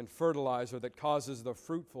and fertilizer that causes the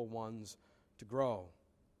fruitful ones to grow.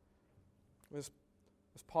 Let's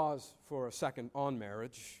pause for a second on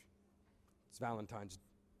marriage. It's Valentine's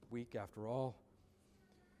week, after all.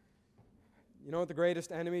 You know what the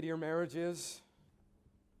greatest enemy to your marriage is?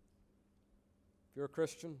 If you're a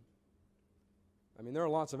Christian, there are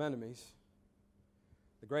lots of enemies.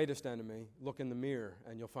 The greatest enemy, look in the mirror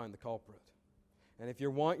and you'll find the culprit. And if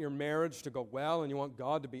you want your marriage to go well and you want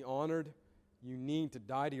God to be honored, you need to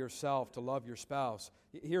die to yourself to love your spouse.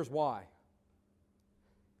 Here's why.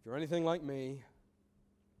 If you're anything like me,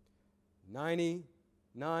 99%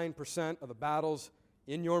 of the battles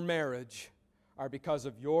in your marriage are because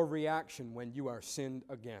of your reaction when you are sinned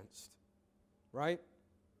against. Right?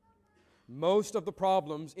 Most of the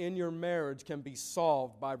problems in your marriage can be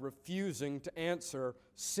solved by refusing to answer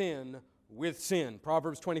sin with sin.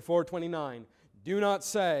 Proverbs 24:29. Do not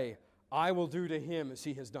say, I will do to him as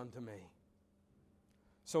he has done to me.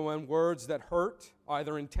 So when words that hurt,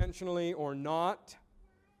 either intentionally or not,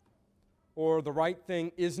 or the right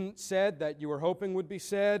thing isn't said that you were hoping would be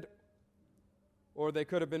said, or they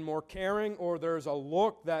could have been more caring, or there's a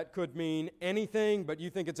look that could mean anything, but you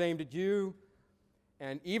think it's aimed at you,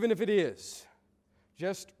 and even if it is,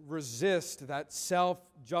 just resist that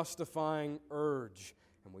self-justifying urge.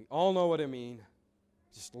 And we all know what I mean.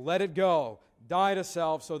 Just let it go. Die to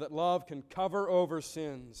self so that love can cover over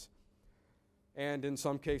sins and in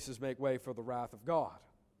some cases make way for the wrath of God.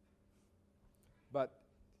 But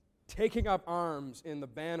taking up arms in the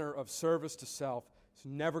banner of service to self is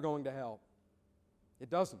never going to help. It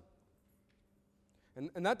doesn't.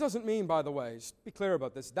 And that doesn't mean, by the way, just be clear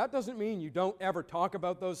about this, that doesn't mean you don't ever talk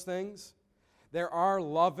about those things. There are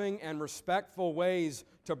loving and respectful ways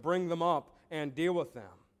to bring them up and deal with them.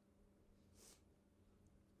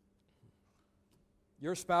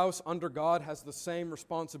 Your spouse under God has the same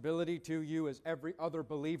responsibility to you as every other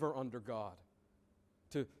believer under God,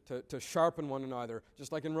 to sharpen one another.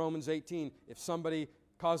 Just like in Romans 18, if somebody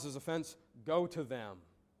causes offense, go to them.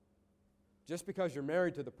 Just because you're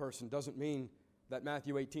married to the person doesn't mean that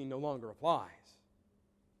Matthew 18 no longer applies.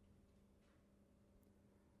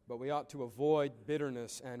 But we ought to avoid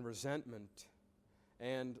bitterness and resentment.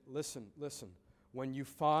 And listen, when you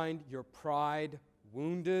find your pride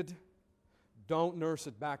wounded, don't nurse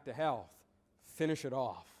it back to health. Finish it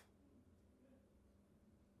off.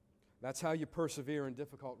 That's how you persevere in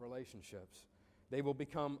difficult relationships. They will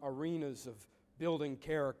become arenas of building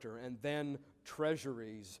character and then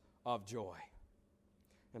treasuries of joy.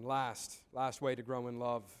 And last way to grow in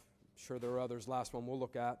love, I'm sure there are others, last one we'll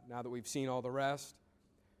look at now that we've seen all the rest,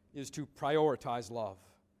 is to prioritize love.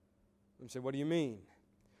 And say, what do you mean?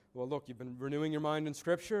 Well, look, you've been renewing your mind in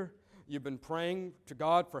Scripture. You've been praying to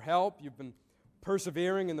God for help. You've been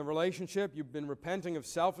persevering in the relationship. You've been repenting of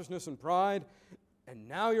selfishness and pride. And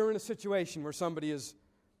now you're in a situation where somebody is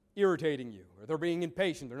irritating you, or they're being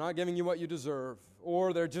impatient, they're not giving you what you deserve,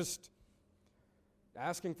 or they're just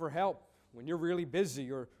asking for help when you're really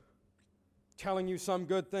busy, or telling you some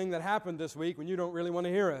good thing that happened this week when you don't really want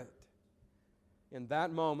to hear it. In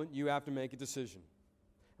that moment, you have to make a decision.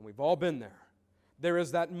 And we've all been there. There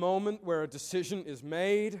is that moment where a decision is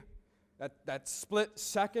made, that split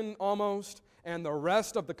second almost, and the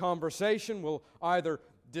rest of the conversation will either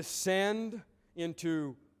descend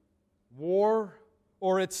into war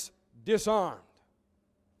or it's disarmed.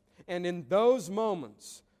 And in those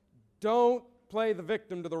moments, don't play the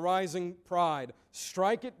victim to the rising pride.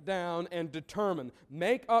 Strike it down and determine.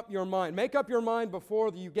 Make up your mind. Make up your mind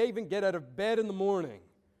before you even get out of bed in the morning.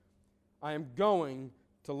 I am going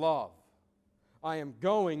to love. I am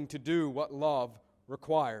going to do what love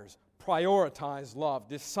requires. Prioritize love.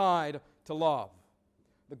 Decide to love.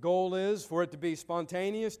 The goal is for it to be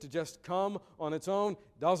spontaneous, to just come on its own.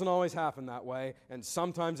 Doesn't always happen that way, and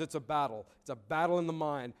sometimes it's a battle. It's a battle in the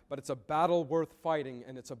mind, but it's a battle worth fighting,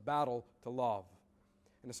 and it's a battle to love.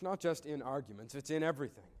 And it's not just in arguments, it's in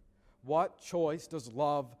everything. What choice does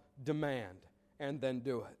love demand? And then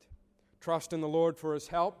do it. Trust in the Lord for His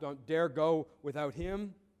help. Don't dare go without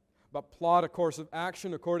Him, but plot a course of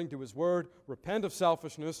action according to His word. Repent of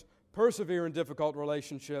selfishness, persevere in difficult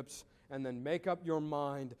relationships, and then make up your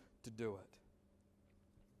mind to do it.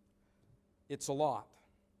 It's a lot.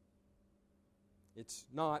 It's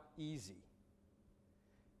not easy.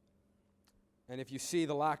 And if you see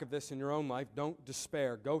the lack of this in your own life, don't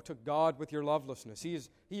despair. Go to God with your lovelessness. He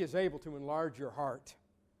is able to enlarge your heart.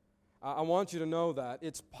 I want you to know that.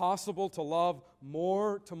 It's possible to love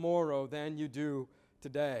more tomorrow than you do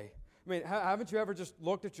today. I mean, haven't you ever just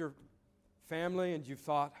looked at your family and you've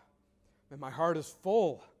thought, man, my heart is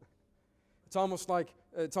full. It's almost like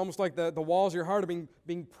the walls of your heart are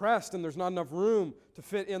being pressed and there's not enough room to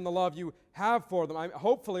fit in the love you have for them.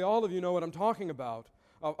 Hopefully all of you know what I'm talking about.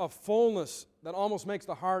 A fullness that almost makes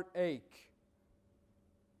the heart ache.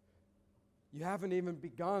 You haven't even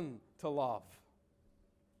begun to love.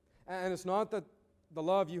 And it's not that the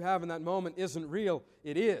love you have in that moment isn't real.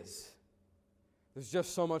 It is. There's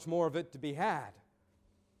just so much more of it to be had.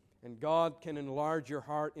 And God can enlarge your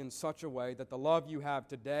heart in such a way that the love you have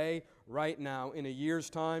today, right now, in a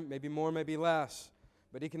year's time, maybe more, maybe less,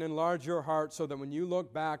 but He can enlarge your heart so that when you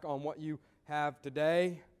look back on what you have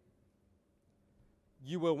today,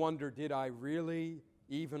 you will wonder, did I really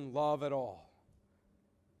even love at all?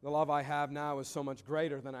 The love I have now is so much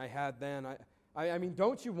greater than I had then. I mean,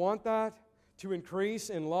 don't you want that? To increase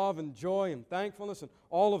in love and joy and thankfulness and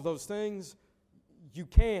all of those things? You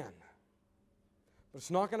can. But it's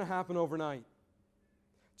not going to happen overnight.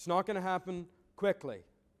 It's not going to happen quickly.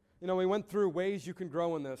 You know, we went through ways you can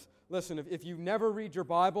grow in this. Listen, if you never read your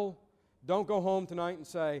Bible, don't go home tonight and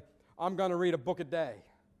say, I'm going to read a book a day.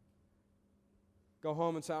 Go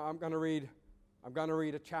home and say, I'm going to read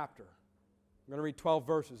a chapter. I'm going to read 12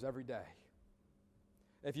 verses every day.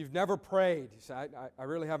 If you've never prayed, you say, I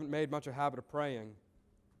really haven't made much a habit of praying.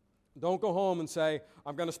 Don't go home and say,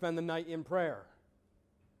 I'm going to spend the night in prayer.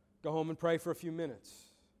 Go home and pray for a few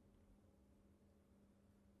minutes.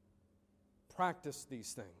 Practice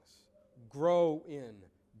these things. Grow in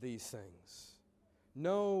these things.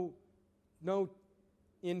 No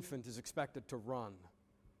infant is expected to run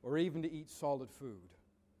or even to eat solid food.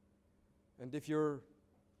 And if you're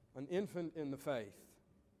an infant in the faith,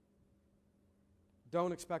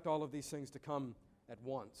 don't expect all of these things to come at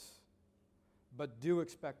once, but do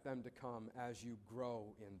expect them to come as you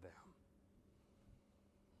grow in them.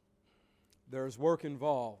 There's work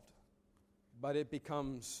involved, but it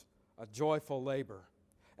becomes a joyful labor.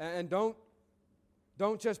 And don't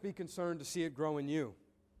just be concerned to see it grow in you.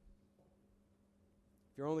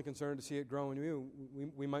 If you're only concerned to see it grow in you,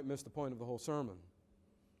 we might miss the point of the whole sermon.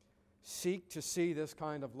 Seek to see this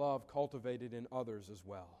kind of love cultivated in others as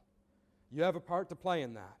well. You have a part to play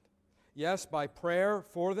in that. Yes, by prayer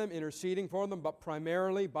for them, interceding for them, but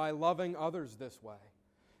primarily by loving others this way.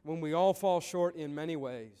 When we all fall short in many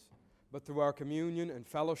ways, but through our communion and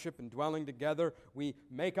fellowship and dwelling together, we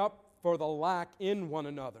make up for the lack in one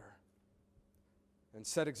another and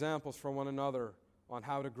set examples for one another on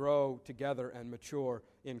how to grow together and mature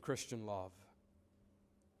in Christian love.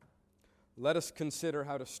 Let us consider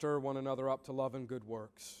how to stir one another up to love and good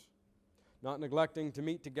works, not neglecting to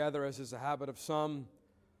meet together as is the habit of some,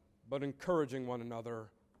 but encouraging one another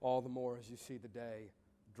all the more as you see the day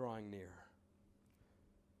drawing near.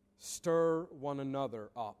 Stir one another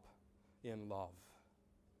up in love.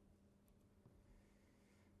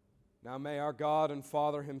 Now may our God and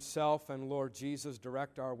Father Himself and Lord Jesus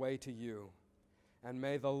direct our way to you, and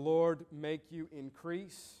may the Lord make you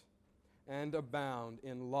increase and abound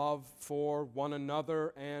in love for one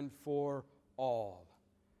another and for all,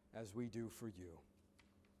 as we do for you.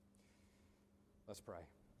 Let's pray.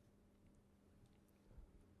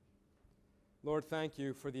 Lord, thank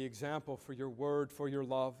you for the example, for your word, for your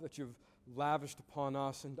love that you've lavished upon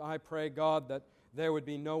us. And I pray, God, that there would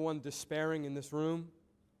be no one despairing in this room,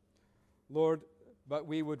 Lord, but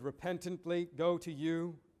we would repentantly go to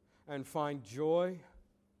you and find joy.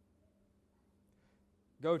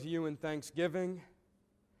 Go to you in thanksgiving.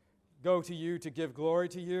 Go to you to give glory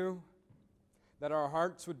to you. That our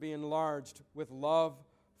hearts would be enlarged with love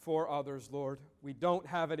for others, Lord. We don't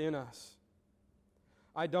have it in us.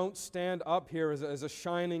 I don't stand up here as a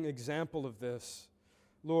shining example of this.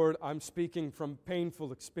 Lord, I'm speaking from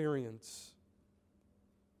painful experience.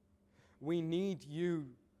 We need you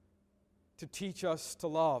to teach us to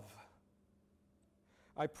love.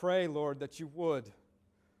 I pray, Lord, that you would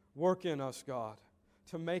work in us, God,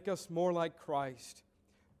 to make us more like Christ.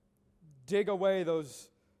 Dig away those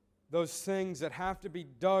things that have to be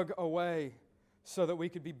dug away so that we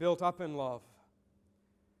could be built up in love.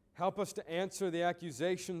 Help us to answer the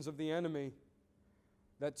accusations of the enemy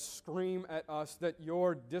that scream at us that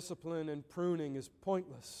your discipline and pruning is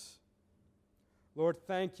pointless. Lord,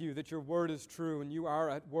 thank you that your word is true and you are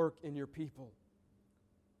at work in your people.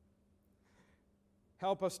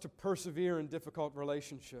 Help us to persevere in difficult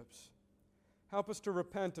relationships. Help us to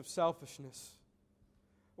repent of selfishness.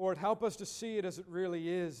 Lord, help us to see it as it really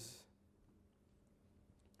is.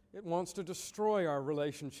 It wants to destroy our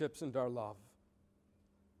relationships and our love.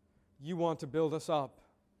 You want to build us up.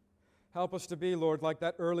 Help us to be, Lord, like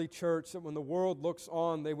that early church, that when the world looks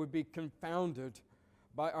on, they would be confounded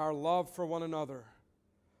by our love for one another.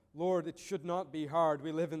 Lord, it should not be hard.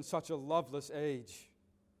 We live in such a loveless age.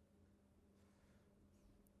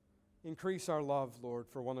 Increase our love, Lord,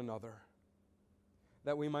 for one another,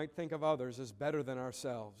 that we might think of others as better than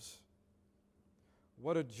ourselves.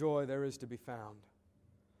 What a joy there is to be found.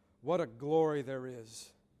 What a glory there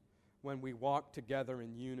is when we walk together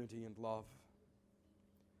in unity and love.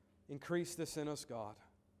 Increase this in us, God.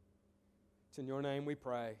 It's in your name we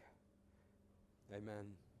pray. Amen.